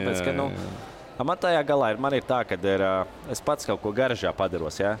pastaigāt, tāpēc, ka, man tajā galā man ir tā, ka es pats kaut ko garažā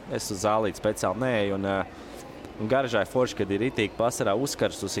padaros, jā. Es uz zālīt speciāli neeju, un garažā ir forši, kad ir ritīgi pasarā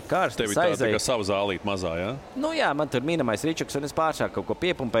uzkarsus, ir karsts. Tev ir tā kā savu zālīt mazā, jā? Nu jā, man tur minamais ričuks, un es pāršāk kaut ko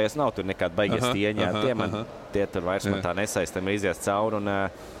piepumpēju, nav tur nekāda baigies tieņā. Tie tur vairs man tā nesaistam, ir izies cauri,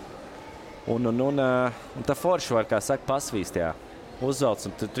 un tā forši var, kā saka, pasvīst, jā. Uzvelc,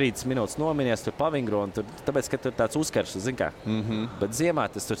 un tur 30 minūtes nominies, tur pavingro, un tur, tāpēc, ka tur tāds uzkarš, zin kā. Bet ziemā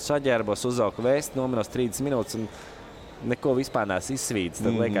tas tur saģērbos, uzvelku vēsti, nominos 30 minūtes, un neko vispār nās izsvīdis.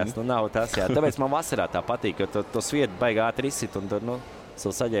 Tad liekas, nav tas, jā. Tāpēc man vasarā tā patīk, jo to svietu baigi ātri izsit, un tur,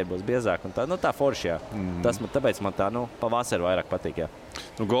 saģērbos biezāk, un tā forši, jā. Tāpēc man tā, pavasaru vairāk patīk, jā.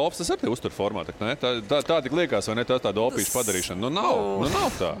 Golfs, tas arī uztur formā, tak, ne? Tā tik liekas, vai ne? Tā tāda opīša padarīšana.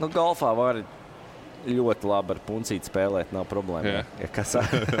 Nav tā. Golfā var ļoti labi ar puncīti spēlēt, nav problēma. Ja,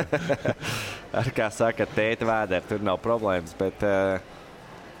 kā saka, tēta vēderi, tur nav problēmas, bet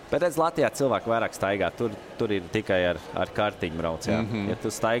redz, Latvijā cilvēki vairāk staigā, tur ir tikai ar kartiņu brauc, jā. Ja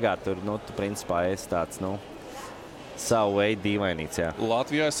tu staigā, tur, tu principā esi tāds, savu veidu dīvainīts, jā.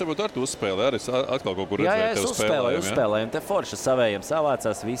 Latvijā es saprotu, ar tu uzspēlē, arī atkal kaut kur redzēju tev spēlējumu, jā? Uzspēlējumu, te forši savējiem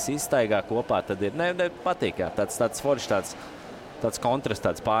savācās, visi izstaigā kopā, tad ir, patīk, jā, tāds forši, tāds kontrasts,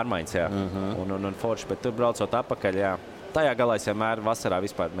 tāds pārmaiņas, jā, un forši, bet tur braucot apakaļ, jā. Tajā galā es vienmēr vasarā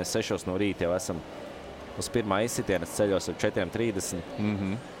vispār, mēs 6 no rīta jau esam uz pirmā izsitiena, es ceļos ar 4:30,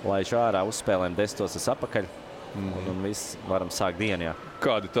 laižu ārā, uzspēlēm 10 es apakaļ, un viss varam sākt dienu, jā.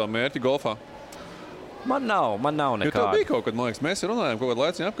 Kādi tev mērķi golfā? Man nav nekāda. Jo tev bija kaut kad, man liekas, mēs runājām kaut kādu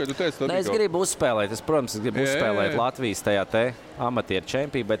laiciņu apkārt, tu teici, tev bija es gribu uzspēlēt, es gribu uzspēlēt Latvijas tajā te amatieru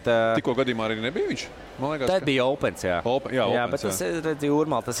čempiju, bet... Tikko gadījumā arī nebija viņš? Man liekas, tad bija Opens, jā. Jā, bet tas ir,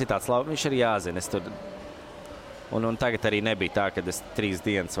 Jūrmāl, tas ir tāds labi, viņš arī jāzina. Es tur... un tagad arī nebija tā, ka es 3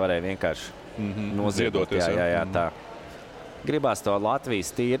 dienas varēju vienkārši noziedot. Jā, tā. Gribās to Latvijas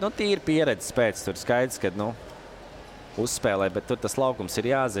tīri pieredzes pēc, tur skaidrs, kad, uzspēlē, bet tur tas laukums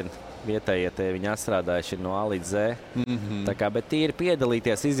ir jāzina. Vietējie te viņi atstrādājuši ir no A līdz Z. Tā kā, bet tīri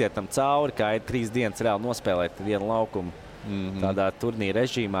piedalīties, iziet tam cauri, kā ir 3 dienas reāli nospēlēt vienu laukumu tādā turnīra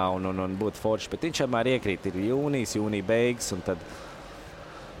režīmā un būt forši. Bet viņš vienmēr iekrīt, ir jūnija beigas, un tad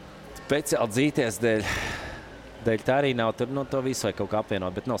speciāli dzīties dēļ tā arī nav tur, to visu vai kaut kā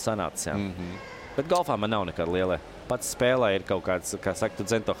apvienot, bet nav sanācis, jā. Bet golfā man nav nekāda lielē. Pats spēlē ir kaut kāds, kā saka, tu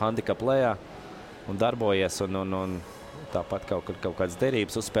dzen to handikapu lejā un darbojies un tāpat kaut kādas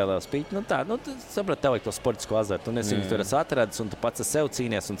derības uzspēlē uz pīķi. Tu saprati, tev vajag to sportisko azartu. Un es viņu tur esmu atradis, un tu pats ar sev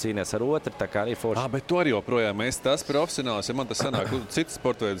cīnies ar otru, tā kā arī forši. Bet tu arī joprojām esi tas profesionāls, ja man tas sanāk, citas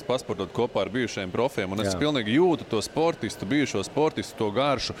sportveidus pasportot kopā ar bijušajiem profiem, un es pilnīgi jūtu to sportistu, bijušo sportistu, to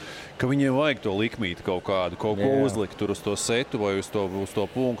garšu, ka viņiem vajag to likmīti kaut ko uzlikt tur uz to setu vai uz to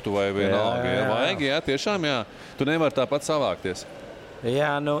punktu vai vienalga. Vajag, jā, tiešām, jā. Tu nevari tāpat savākties.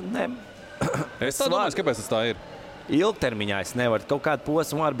 Jā, ne. Es tā domāju, kāpēc tas tā ir. Ilgtermiņā es nevaru. Kaut kādu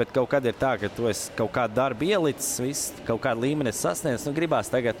posmu var, bet kaut kad ir tā, ka tu esi kaut kādu darbu ielicis, viss, kaut kādu līmeni sasniedz, gribās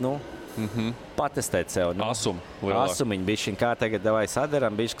tagad, patestēt sev. Asumiņu bišķiņ, kā tagad davai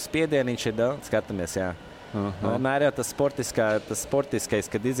sadaram, bišķi spiedieniņš ir, skatāmies, jā. Vienmēr jau tas sportiskais,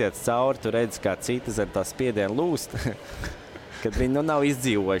 kad iziet cauri, tu redzi, kā citi zem tā spiedienu lūst. Kad viņi nav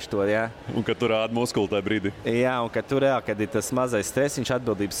izdzīvojuši to, jā. Un kad tu rādi muskuli tajā brīdī. Jā, un kad tu reāli, kad ir tas mazais stresiņš,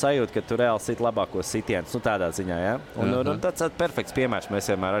 atbildības sajūta, kad tu reāli sit labākos sitienus, tādā ziņā, jā. Un tāds perfekts piemērs mēs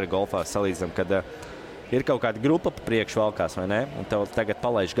vienmēr arī golfā salīdzinām, kad ir kaut kāda grupa pa priekšu valkās, vai ne? Un tev tagad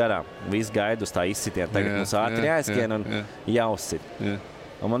palaiž garām. Viss gaida uz tā izsitienu. Tagad mums ātri jāizskrien un jāuzsit.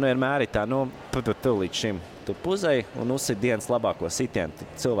 Un man vienmēr ir tā, tu līdz šim. Tu puzēji un uzsit dienas labāko sitienu.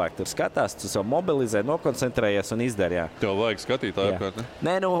 Cilvēki tur skatās, tu sev mobilizē, nokoncentrējies un izdari, jā. Tev vajag skatītāju apkārt, ne?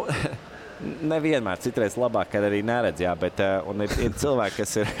 Nē, nevienmēr, citreiz labāk, kad arī neredz, jā, bet un ir cilvēki,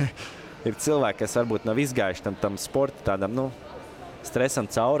 kas varbūt nav izgājuši tam sporta tādam, stresam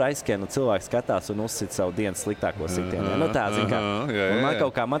cauri aizskrien, un cilvēks skatās un uzsit savu dienas sliktāko sitienu. Tā zin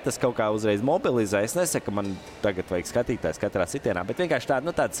kā. Man tas kaut kā uzreiz mobilizē. Es nesaku, ka man tagad vajag skatītājs katrā sitienā, bet vienkārši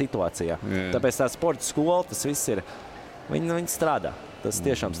tāda situācija. Tāpēc tā sporta skola, tas viss ir, viņi strādā. Tas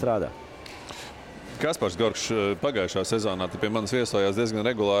tiešām strādā. Kaspars Gorkšs pagājušā sezonā pie manis viesojās diezgan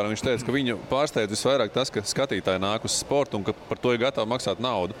regulāri. Viņš teica, ka viņu pārsteidz visvairāk tas, ka skatītāji nāk uz sportu un ka par to ir gatavi maksāt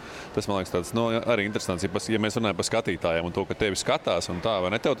naudu. Tas, man liekas, tāds arī interesants, ja mēs runājam par skatītājiem un to, ka tevi skatās un tā,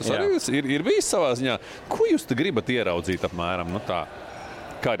 vai ne? Tev tas arī ir bijis savā ziņā. Ko jūs te gribat ieraudzīt apmēram tā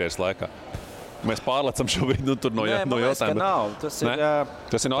karjeras laikā? Mēs pārlecam šobrīd tur no jautājuma. Tas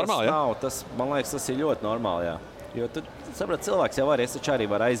ir normāli, jā? Man liekas, tas ir ļoti normāli, jā. Jo tu saprati, cilvēks jau var, es taču arī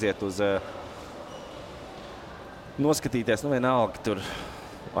var aiziet uz noskatīties, vienalga tur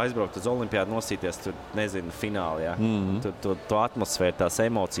aizbraukt uz olimpiādu, nosīties tur, nezinu, fināli, jā. Tu atmosfēru, tās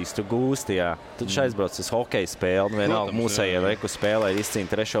emocijas, tu gūsti, jā. Tu aizbrauc uz hokeja spēli, vienalga mūsējie veku spēlē ir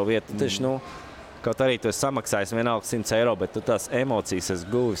izcīna 3. vietu. Taču, kaut arī tu esi samaksājis vienalga 100 eiro, bet tu tās emocijas esi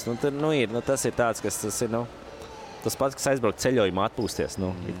gūvis. Tas ir tāds, kas tas ir, tas pats, kas aizbraukt ceļojumā atpūsties.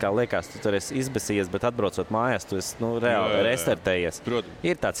 It kā liekas, tu tur esi izbesījies, bet atbraucot mājās, tu esi reāli restartējies.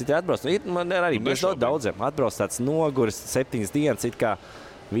 Ir tāds, citi atbrauc. Man arī daudziem atbrauc tāds noguris, 7 dienas, it kā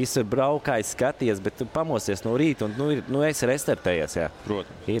visur braukājis, skaties, bet tu pamosies no rīta un esi restartējies. Jā.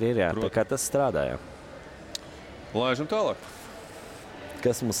 Ir, jā. Tā kā tas strādā, jā. Laižam tālāk.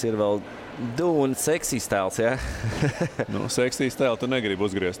 Kas mums ir vēl un seksīs tēls, jā? Seksīs tēlu tu negribi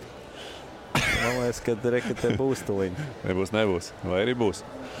uzgriezt. Man liekas, ka te būs tuliņ. Nebūs. Vai arī būs?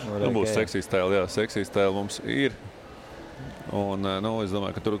 Būs seksīs tēli, jā. Seksīs tēli mums ir. Un, es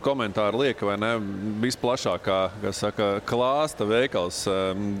domāju, ka tur komentāri lieka, vai ne, visplašākā, kas saka, klāsta veikals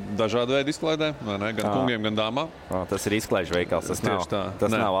dažādu veidu izklaidē, vai ne, gan kungiem, gan dāmām. Tas ir izklaižu veikals,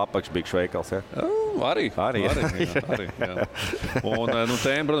 tas nav apakšbikšu veikals, jā? Arī, jā. Un,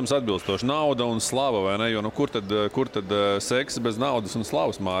 tēma, protams, atbilstoši nauda un slava, vai ne, jo, kur tad seks bez naudas un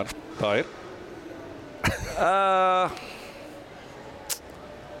slavas, Māri? Tā ir?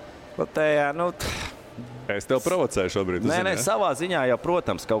 Es tev provocēju šobrīd. Nē, savā ziņā jau,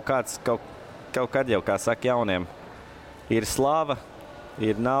 protams, kaut kad jau, kā saka, jauniem ir slava,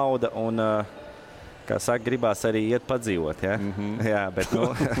 ir nauda un, kā saka, gribās arī iet padzīvot, ja? Jā, bet,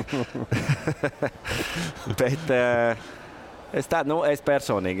 es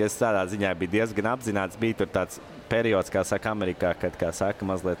personīgi, tādā ziņā biju diezgan apzināts, bija tur tāds periods, kā saka, Amerikā, kad, kā saka,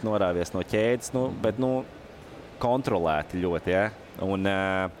 mazliet norāvies no ķēdes, bet, kontrolēti ļoti, ja? Un,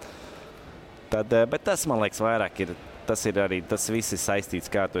 bet tas, man liekas, vairāk ir, tas viss ir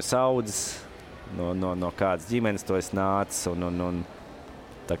saistīts, kā tu esi audzis, no kādas ģimenes tu esi nācis, un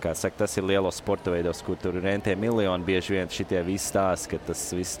tā kā saka, tas ir lielos sporta veidos, kur tur ir rentie miljoni, bieži vien šitie visi stāsti, ka tas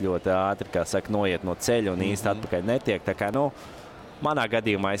viss ļoti ātri, kā saka, noiet no ceļa un īsti atpakaļ netiek, tā kā, manā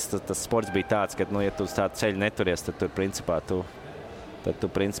gadījumā tas sports bija tāds, ka, ja tu uz tādu ceļu neturies, tad tu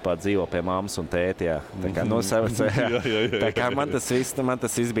principā dzīvo pie mammas un tēti, jā. Tā kā, tā kā man tas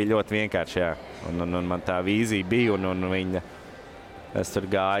viss bija ļoti vienkārši, jā. Un man tā vīzija bija, un es tur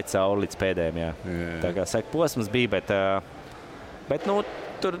gāju cauri līdz pēdējiem, jā. Tā kā, saka, posms bija, bet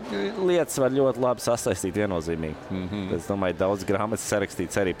tur lietas var ļoti labi sasaistīt viennozīmīgi. Es domāju, daudz grāmatas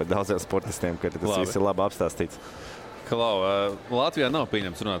sarakstīts arī par daudziem sportistiem, ka tas viss ir labi apstāstīts. Klau, Latvijā nav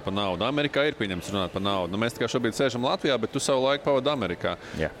pieņemts runāt par naudu. Amerikā ir pieņemts runāt par naudu. Mēs tikai šobrīd sēžam Latvijā, bet tu savu laiku pavadi Amerikā.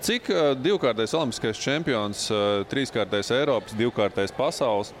 Jā. Cik divkārtējais olimpiskais čempions, trīskārtējais Eiropas, divkārtējais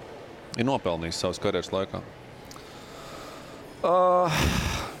pasaules ir nopelnījis savas karjeras laikā?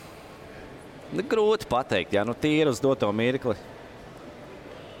 Grūti pateikt, jā. Tīri uz doto mirkli.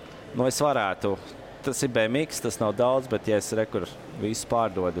 Es varētu. Tas ir BMX, tas nav daudz, bet ja es visu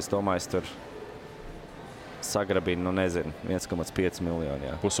pārdodu, es domāju, es tur sagrabina, 1,5 miljonu,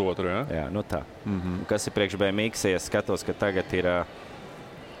 jā. Pusotru, jā? Jā, tā. Kas ir priekš BMX, ja skatos, ka tagad ir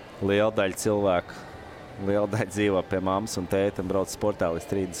liela daļa cilvēku, liela daļa dzīvo pie mammas un tēta un brauc sportā līdz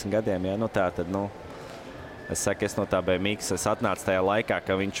 30 gadiem, jā, tā tad, es saku, es no tā BMX, es atnācu tajā laikā,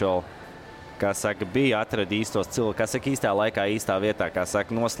 ka viņš vēl, kā saka, bija atrada īstos cilvēkus, kā saka, īstā laikā, īstā vietā, kā saka,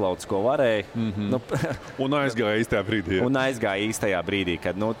 noslauc, ko varēja. Un aizgāja īstajā brīdī. Un aizgāja īstajā brīdī,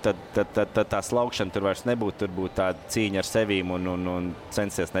 kad tad tā slaukšana tur vairs nebūtu, tur būtu tāda cīņa ar sevīm un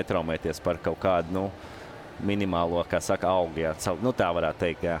censties netraumēties par kaut kādu, minimālo, kā saka, augu, jā. Tā varētu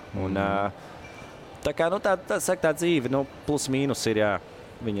teikt, jā. Un, tā kā, tā dzīve, plus mīnus ir, jā,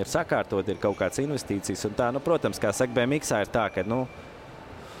 viņi ir sakārtot, ir kaut kāds investīcijas un tā, protams, kā saka, BMX-ā ir tā, ka,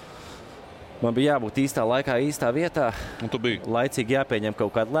 man bija jābūt īstā laikā, īstā vietā. Un tu biji? Laicīgi jāpieņem kaut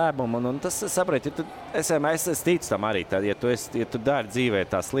kādu lēmumu. Un tas, saproti, es ticu tam arī. Tad, ja tu dari dzīvē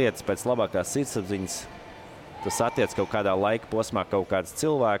tās lietas pēc labākās sirdsapziņas, tu satiec kaut kādā laika posmā kaut kādus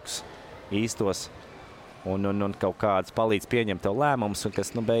cilvēkus īstos un kaut kāds palīdz pieņemt tev lēmumus. Un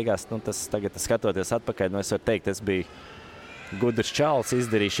kas, beigās, tas tagad skatoties atpakaļ, es varu teikt, es biju gudrs čalis,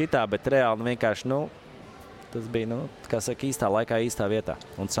 izdarīju šitā, bet reāli vienkārši, tas bija, kā saka, īstā laikā, īstā vietā.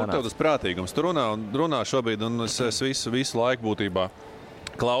 Un sanāca. Tev tas prātīgums. Tu runā šobrīd, un es visu laiku būtībā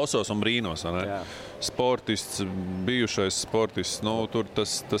klausos un brīnos. Jā. Sportists, bijušais sportists, tur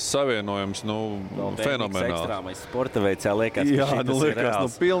tas savienojums, fenomenāls. Ekstrāmais sporta veids, liekas, jā, ka šitas ir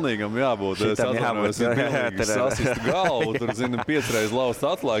reāls. Pilnīgam jābūt. Šitam jābūt. Es sasistu galvu, tur, 5 reizes lausts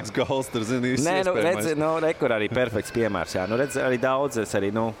atlaiks gals, tur, īsti iespējamais. Rekur arī perfekts piemērs, jā. Arī daudz, es arī,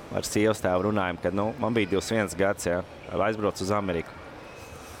 ar sievas tēvu runājam, kad, man bija 21 gads, jā, aizbraucu uz Ameriku.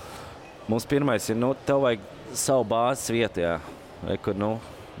 Mums pirmais ir, tev vajag savu bāzes vietu, jā. Rekur,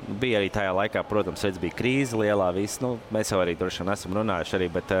 bija arī tajā laikā, protams, bija krīze lielā, viss, mēs jau arī droši vien esam runājuši arī,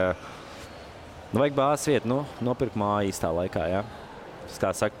 bet vajag bāzes vietu, nopirkt māju īstā laikā, jā.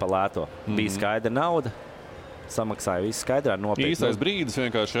 Kā saka, pa lēto. Bija skaidra nauda, samaksāja visu skaidrā, nopirkt. Īstais brīdis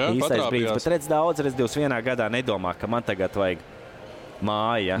vienkārši, jā, īstais brīdis, bet redz daudz, 21 gadā nedomā, ka man tagad vajag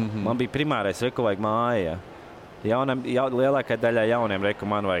māja. Man bija primārais, reku vajag māja. Lielākai daļai jauniem reku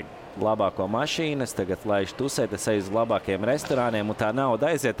man vajag labāko mašīnu, es tagad laišu tusēt, es eju uz labākiem restorāniem, un tā nauda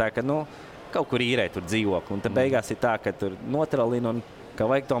aiziet tā, ka, kaut kur īrē tur dzīvokli. Un tad beigās ir tā, ka tur notralina, un ka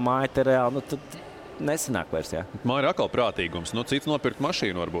vajag to māju te reāli, tad nesanāk vairs, jā. Māja ir atkal prātīgums. Cits nopirkt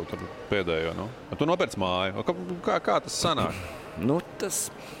mašīnu varbūt pēdējo, Tu nopirc māju. Kā tas sanāk?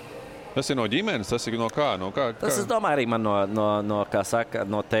 Tas ir no ģimenes, tas ir no kā? Tas, es domāju, arī man no kā saka,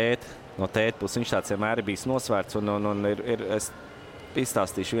 no tēta puses. Viņš tāds vienmēr ir bijis nosvērts, un es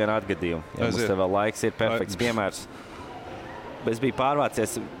izstāstīšu vienu atgadījumu. Ja mums te vēl laiks ir perfekts piemērs. Es biju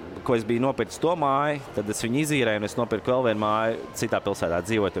pārvācies, ko es biju nopircis to māju, tad es viņu izīrēju, un es nopirku vēl vienu māju citā pilsētā,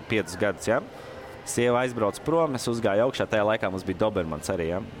 dzīvoju tur 5 gadus, ja? Sieva aizbrauc prom, es uzgāju augšā, tajā laikā mums bija Dobermans arī,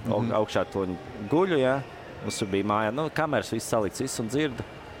 ja? Augšā to guļu, ja? Mums bija mājā, kameras viss salikts, viss un dzirdu.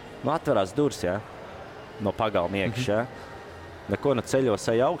 Atverās durvis, ja? No pagalma iekšā, ja? Neko ceļos,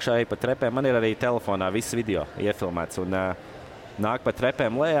 eju augšā, eju pa trepēm, man ir arī telefonā viss video iefilmēts, un nāk pa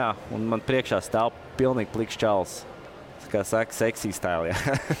trepēm lejā, un man priekšā stāv pilnīgi pliks čalis. Kā saka, eXi stēli.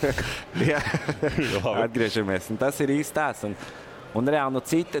 Jā. Atgriežamies. Un tas ir īsti tās. Un reāli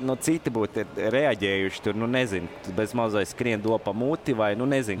citi būtu reaģējuši tur, nezinu, bez mazais skrien dopa muti vai,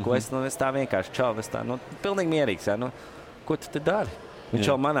 nezinu, ko es tā vienkārši čalu. Es tā, pilnīgi mierīgs, jā. Ko tu te dari? Viņš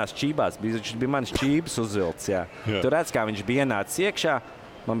jau manās čībās bija, viņš bija manas čības uzvilts, jā. Tu redz, kā viņš bija ienācis iekšā.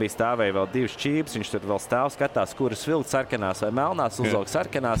 Man bija stāvēja vēl 2 čības, viņš tur vēl stāv, skatās, kuras vilkt sarkanās vai melnās, uzvelk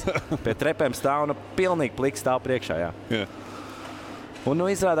sarkanās, pie trepēm stāv un pilnīgi pliks stāv priekšā, jā. Un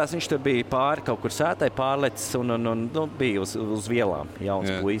izrādās, viņš tur bija pāri kaut kur sētai pārlecis un bija uz vielām, jauns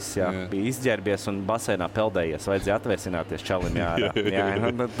puisis, jā. Bija izģērbies un baseinā peldējies, vajadzēja atvēsināties čalim jārā.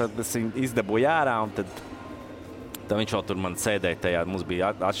 Tad es viņu izdabūju ārā un tad viņš vēl tur man sēdēja tajā, mums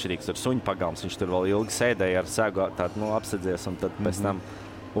bija atšķirīgs ar suņu pagalms, viņš tur vēl ilgi sēdēja ar segu tādu, apsedzies un tad pēc tam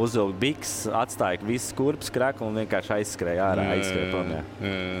uzvilka biks, atstāja visu kurpes kraku un vienkārši aizskrēja ārā, aizskrēja prom, jā.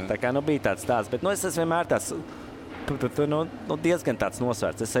 Tā kā, bija tāds tāds, bet, es esmu vienmēr tāds, diezgan tāds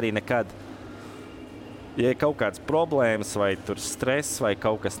nosvērts. Es arī nekad, ja kaut kādas problēmas vai tur stress vai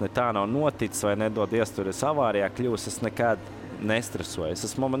kaut kas ne tā nav noticis vai nedodies tur es avārijā kļūs, es nekad nestresoju. Es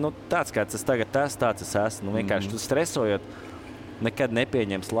esmu, tāds, kāds es tagad tāds es esmu, vienkārši tu stresojot, nekad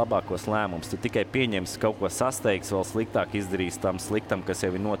nepieņems labākos lēmumus. Tu tikai pieņems kaut ko sasteigs, vēl sliktāk izdarīs tam sliktam, kas jau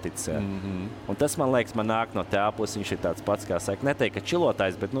ir noticis. Un tas, man liekas, man nāk no tēpus, viņš ir tāds pats, kā saka, neteikt, ka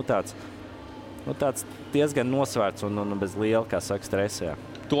čilotājs, bet tāds diezgan nosvērts un bez liela, kā saka, stresa.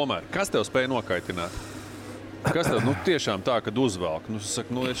 Tomēr, kas tev spēja nokaitināt? Kas tev tiešām tā, kad uzvelk?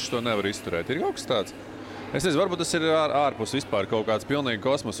 Es to nevaru izturēt. Ir kaut kas tāds? Es nezinu, varbūt tas ir ārpus vispār kaut kāds pilnīgi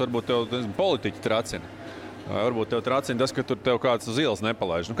kosmos, varbūt tev politiķi tracina. Varbūt tev tracina tas, ka tev kāds uz ielas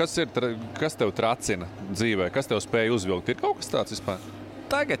nepalaiž. Kas tev tracina dzīvē? Kas tev spēja uzvilkt? Ir kaut kas tāds vispār?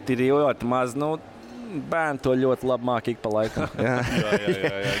 Tagad ir ļoti maz. Bērni to ļoti labi māk ik pa laikam. Jā,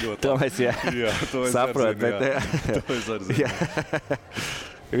 ļoti to labi. Saprot. To es arī zinu.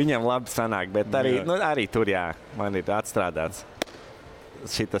 Viņam labi sanāk, bet arī tur, jā, man ir atstrādāts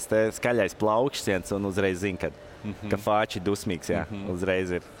šitas te skaļais plaukšķiens un uzreiz zina, ka fāči dusmīgs, jā,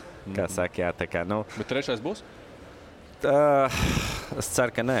 uzreiz ir. Kā saka, jā, tā kā, Bet trešais būs? Es ceru,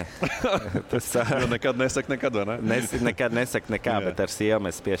 ka nē. Jo nekad nesaka nekad, vai ne? Nekad nesaka nekā, bet ar sievu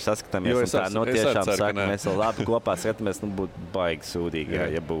mēs pieši saskatāmies. Un tā, tiešām saka, mēs vēl labi kopā skatāmies, būtu baigi sūdīgi,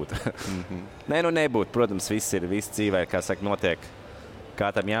 ja būtu. Nē, nebūtu. Protams, viss dzīvē, kā saka, notiek.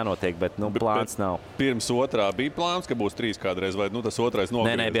 Kā tam jānotiek, bet plāns nav. Pirms otrā bija plāns, ka būs 3 kādreiz, vai tas otrais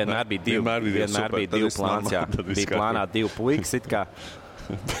nogriez? Nē, vienmēr bija 2. Vienmēr bija 2 plāns, jā. Bija plānā 2 puikas, it kā.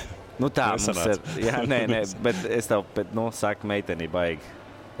 Tā mums ir. Jā, nē, bet es tev, saku, meiteni baigi.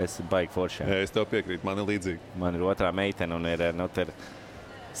 Es baigi forši. Jā, es tev piekrītu, man ir līdzīgi. Man ir otrā meitene un ir,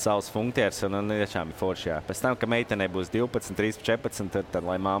 savus funkcijas, un tiešām ir forši, jā. Pēc tam, ka meitenei būs 12, 13, 14, tad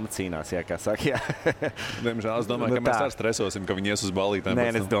lai māma cīnās, jā, kā saka, jā. Diemžēl, es domāju, ka mēs arī stresosim, ka viņi ies uz ballītēm. Nē,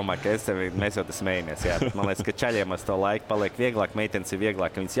 es domāju, ka mēs jau tas smējamies, jā. Man liekas, ka čaļiem uz to laiku paliek vieglāk, meitenes ir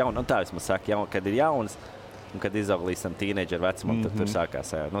vieglāk, ka viņas jauna, un tā vismaz saka, kad ir jaunas, un kad izaug līdz tam tīneģeru vecumam, tad tur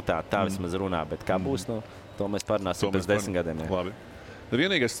sākās, jā. Tā vismaz runā, bet kā būs, to mēs parunāsim pēc 10 gadiem, jā. Labi.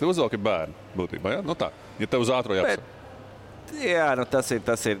 Vienīgais, kas uzvelk, ir bērni būtībā, jā? Tā, ja tev uz ātro jāpasaka. Jā, tas ir,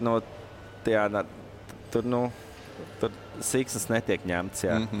 tur siksnas netiek ņemts,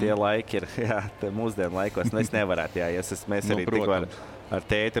 jā. Tie laiki ir, jā, mūsdienu laikos, es nevarētu, jā, mēs arī tikko ar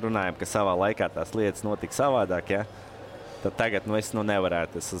tēti runājam, ka savā laikā tās lietas notika savādāk, jā. Tad tagad, es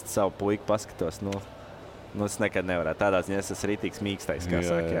nevarētu, es uz savu puiku paskatos, es nekad nevarētu. Tādā ziņā es esmu ritīgs mīkstais, kā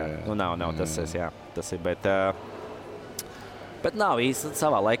saka, jā. Nav, tas ir, bet nav īsti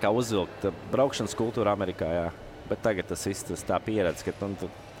savā laikā uzvilkt braukšanas kultūra Amerikā, jā. Bet tagad tas viss tā pieredze, ka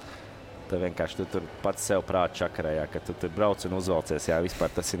tu vienkārši tur pats sev prātu čakarē, jā, ka tu tur brauc un uzvalcies, jā,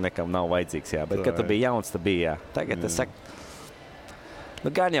 vispār tas ir nekam nav vajadzīgs, jā. Bet, kad tu biji jauns, tad bija, jā. Tagad es saku,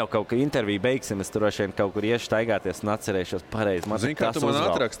 gan jau kaut kā interviju beigsim, es tur vien kaut kur iešu staigāties un atcerēšos pareizi. Zini, kā tu man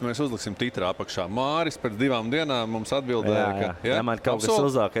atraksti, mēs uzliksim titrā apakšā. Māris pēc 2 dienām mums atbildēja, ka... Jā, man kaut kas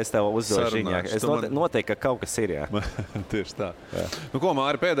uzvalk, es tev uzdošu ziņā. Es noteikti, ka kaut kas ir, jā. Tieši tā. Jā. Ko,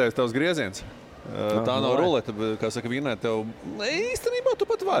 Māri, pēdējais tavs grieziens? Tā nav ruleta, kā saka, vinēt tev. Īstenībā tu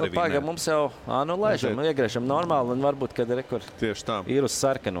pat vari vinēt. Pagaid, mums jau, lēšam, iegriežam normāli, un varbūt, kad tieši tā. Ir uz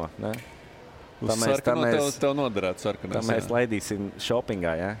sarkano, ne? Uz sarkano tev noderētu sarkanās. Tā mēs laidīsim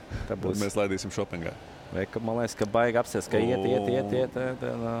shoppingā, jā? Mēs laidīsim shoppingā. Vai, ka man liekas, ka baigi apsies, ka iet.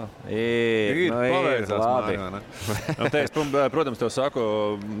 Paveicās, Māri, vai ne? Protams, tev saku,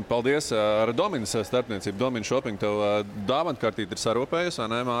 paldies ar Dominas starpniecību. Domina Shopping tev dāvantkartīte ir sarūpējusi, vai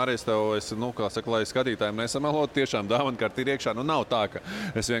ne, Māris? Kā saka, lai skatītājiem nesamelot, tiešām dāvantkartīte ir iekšā. Nav tā, ka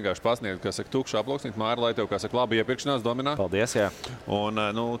es vienkārši pasniegtu, kā saka, tukšu aploksnīt. Māri, lai tev, kā saka, labi iepirkšanās Dominā. Paldies, jā. Un,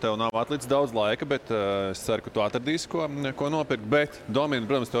 tev nav atlicis daudz laika, bet es ceru, ka tu atradīsi, ko nopirkt. Bet Domina,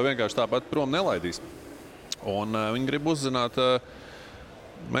 protams, tev vienkārši tāpat prom nelaidīs. Un viņi grib uzzināt,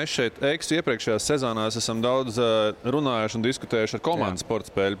 mēs šeit eXi iepriekšējās sezonās esam daudz runājuši un diskutējuši ar komandas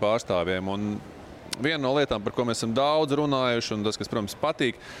sporta spēļu pārstāvjiem. Un viena no lietām, par ko mēs esam daudz runājuši, un tas, kas, protams,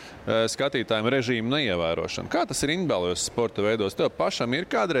 patīk skatītājiem, režīmu neievērošana. Kā tas ir individuālajos sporta veidos? Tev pašam ir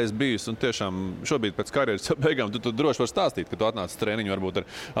kādreiz bijis, un tiešām šobrīd pēc karjeras beigām tu droši vari stāstīt, ka tu atnāc treniņu, varbūt ar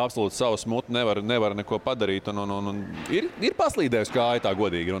absolūti savu smutu, nevar neko padarīt. Un ir paslīdējis kāja, tā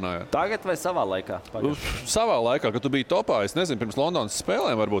godīgi runājot. Tagad vai savā laikā? Savā laikā, kad tu biji topā, es nezinu, pirms Londonas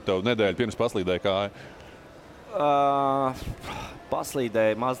spēlēm varbūt tev nedēļu pirms paslīdēja kāja.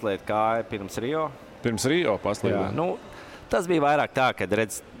 Paslīdēja mazliet kāja pirms Rio. Pirms Rio paslīdēja? Tas bija vairāk tā, kad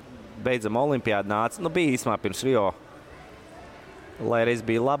beidzam olimpiādu nāca. Bija īsumā pirms Rio, lai arī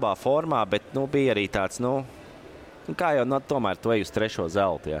bija labā formā, bet bija arī tāds, kā jau tomēr tu ej uz 3.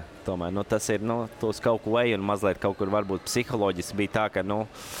 zeltu. Ja. Tomēr tas ir, tu uz kaut ko ej un mazliet kaut kur varbūt psiholoģiski bija tā, ka, man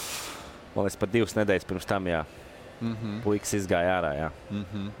liekas, pat 2 nedēļas pirms tam, jā, puikas izgāja ārā, jā.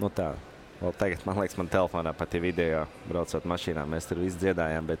 Tā. Vēl tagad, man liekas, man telefonā pat ir video, braucot mašīnā, mēs tur visu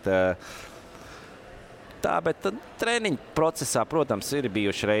dziedājām, bet treniņu procesā, protams, ir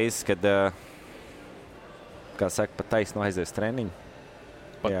bijuši reizes, kad, kā saka, pat taisno aizies treniņu.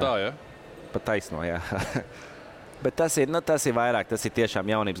 Pat tā, ja? Pat taisno, jā. Bet tas ir vairāk, tas ir tiešām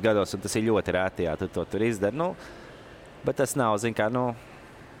jaunības gados, un tas ir ļoti rēti, jā, tu to tur izdari. Bet tas nav, zin kā,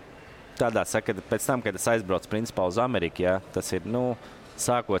 tādā saka, pēc tam, kad es aizbraucu, principā, uz Ameriku, jā, tas ir,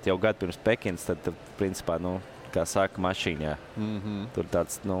 sākot jau gadu pirms Pekinas, tad principā, kā saka, mašīņā. Tur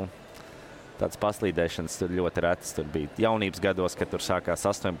tāds paslīdēšanas tur ļoti retas. Tur bija jaunības gados, kad tur sākās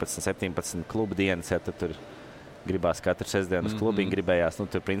 18, 17 klubu dienas, ja tur gribās katru sestdienu uz klubiņu gribējās.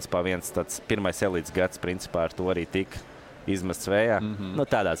 Tur principā viens tāds pirmais elites gads principā ar to arī tika izmests vējā.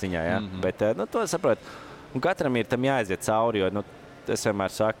 Tādā ziņā, jā. Bet, to saprot. Un katram ir tam jāaiziet cauri, jo, es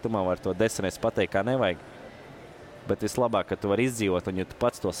vienmēr saku, tu man var to 10 reizes pateikt, kā nevajag. Bet vislabāk, ka tu vari izdzīvot, un ja tu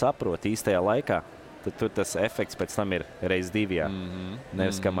pats to saproti īstajā laikā, tad tur tas efekts pēc tam ir reiz 2. Jā.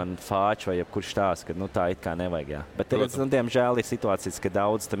 Nevis, ka man fāč vai jebkurš tās, ka tā it kā nevajag. Jā. Bet diemžēl ir situācijas, ka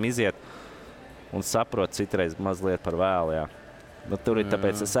daudz tam iziet un saprot citreiz mazliet par vēlu. Jā. Tur ir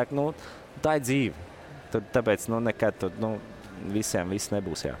tāpēc, es saku, tā ir dzīve. Tāpēc nekad visiem viss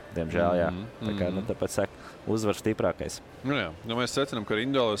nebūs, jā. Diemžēl, jā. Tā kā, tāpēc saku, uzvar stiprākais. Jā. Mēs secinām, ka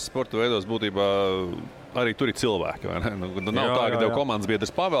individuālajos sporta veidos būtībā arī tur ir cilvēki, vai ne? Nav tā, ka tev komandas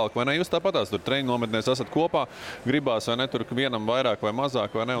biedrs pavelk, vai ne? Jūs tāpatās tur treniņu nometnēs esat kopā, gribās, vai ne? Tur vienam vairāk vai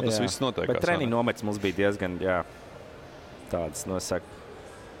mazāk, vai ne? Un tas viss notiekās. Bet treniņu nometnes mums bija diezgan, jā, tādas, es saku,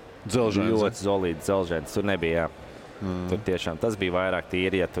 dzelžēns. Ļoti zolītas dzelžēnas. Tur nebija, jā. Tur tiešām tas bija vairāk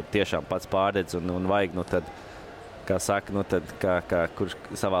tīri, ja tur tiešām pats pārdedz un vajag, nu tad, kā saka, nu tad, kā kurš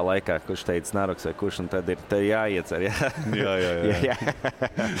savā laikā, kurš teica naruks vai kurš, un tad ir jāiecer, Jā.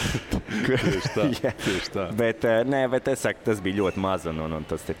 Tieši tā. Bet es saku, tas bija ļoti maz, un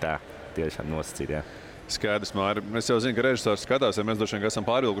tas ir tā tiešām nosacīt, jā. Skaidrs, Māri. Es jau zinu, ka režisors skatās, ja mēs droši vien esam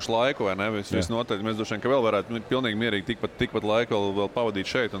pārvilkuši laiku, vai ne? Visnotaļ, mēs droši vien, ka vēl varētu pilnīgi mierīgi tikpat laiku vēl pavadīt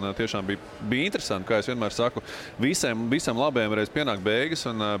šeit. Un tiešām bija interesanti, kā es vienmēr saku, visam labajam reiz pienāk beigas,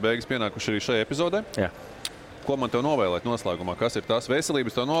 un beigas pienākuši arī šajā epizodē. Jā. Ko man tev novēlēt noslēgumā? Kas ir tās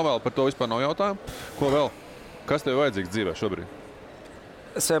veselības tev novēlu? Par to vispār nav jautājumu. Ko vēl? Kas tev vajadzīgs dzīvē šobrīd?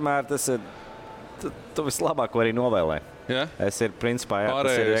 Es vienmēr tas ir, tu vislabāko arī novēlē. Ja? Es ir principā,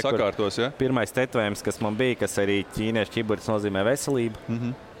 pārējie sakārtos, ja? Pirmais tetovējums, kas man bija, kas arī ķīniešu ķiburis nozīmē veselību.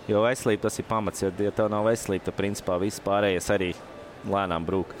 Jo veselība tas ir pamats. Ja tev nav veselība, tad principā viss pārējais arī lēnām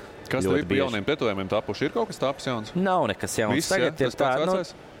brūk. Kas tev ir pie jauniem tetovējumiem tapuši? Ir kaut kas tapis jauns? Nav nekas jauns. Viss, tagad ja? ir tā,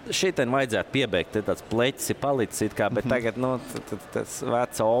 šitien vajadzētu piebeigt, tāds pleķis ir palicis it kā, bet tagad, tas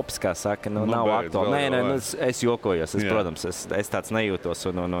veca ops, kā saka, nav aktuāli. Nē, es jokojos, protams, es tāds nejūtos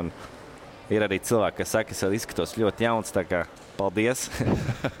un ir arī cilvēki, kas saka, es izskatos ļoti jauns, tā kā paldies.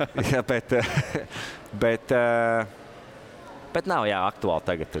 bet nav aktuāli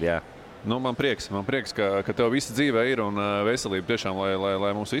tagad tur, jā. Nu, man prieks, ka tev visa dzīve ir un veselība tiešām,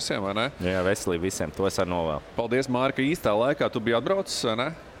 lai mums visiem, vai ne? Jā, veselība visiem, to es arī novēlu. Paldies, Māri, ka īstā laikā tu biji atbraucis, vai ne?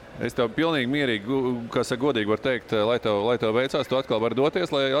 Es tev pilnīgi mierīgi, kā saka, godīgi var teikt, lai tev veicās, tu atkal vari doties,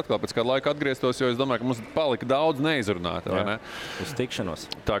 lai atkal pēc kāda laika atgrieztos, jo es domāju, ka mums palika daudz neizrunāta, vai ne? Uz tikšanos.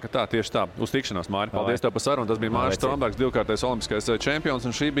 Tieši tā. Uz tikšanos, Māri. Paldies tev par sarunu. Tas bija Māris Štrombergs, divkārtējais olimpiskais čempions,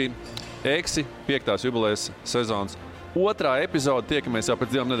 un šī bija eXi, piektās jubilejas sezonas otrā epizode. Tiekamies jau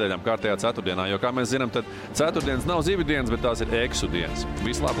pēc 2 nedēļām kārtējā ceturtdienā, jo, kā mēs zinām, tad ceturtdienas nav dzīvi dienas, bet tās ir eXu dienas.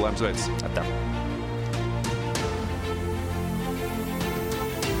 Visu labu, lai jums veicas. Tā.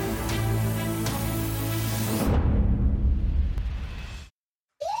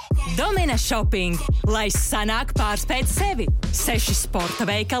 Domina Shopping, lai sanāk pārspēt sevi. 6 sporta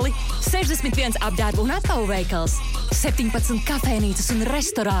veikali, 61 apģērbu un apavu veikals, 17 kafēnīcas un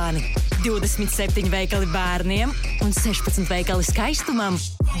restorāni, 27 veikali bērniem un 16 veikali skaistumam,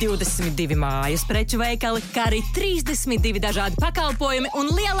 22 mājas preču veikali, kā arī 32 dažādi pakalpojumi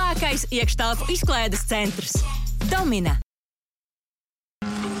un lielākais iekštelpu izklaides centrs. Domina.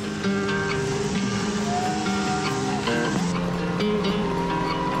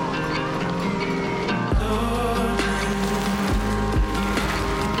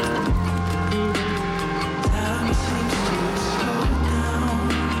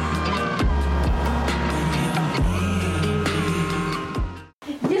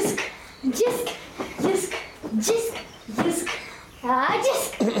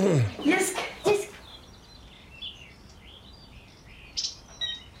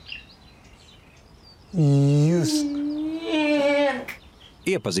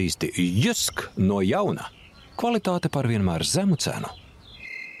 Iepazīsti Jusk no jauna. Kvalitāte par vienmēr zemu cenu.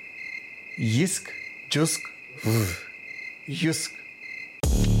 Jusk, Jusk.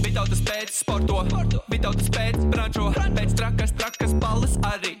 Vitautas pēc sporto, Vitautas pēc brančo, pēc trakas balles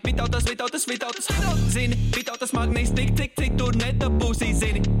arī. Vitautas, zini, Vitautas magnīs tik tur nedabūsī,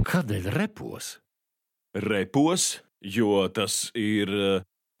 zini. Kādēļ repos? Repos, jo tas ir...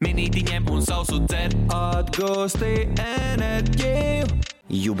 Minītiņiem un sausu dzer, atgūsti enerģiju.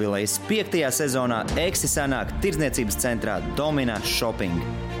 Jubilejas 5. sezonā eXi sanāk tirdzniecības centrā Domina Shopping.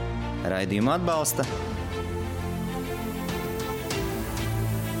 Raidījumu atbalsta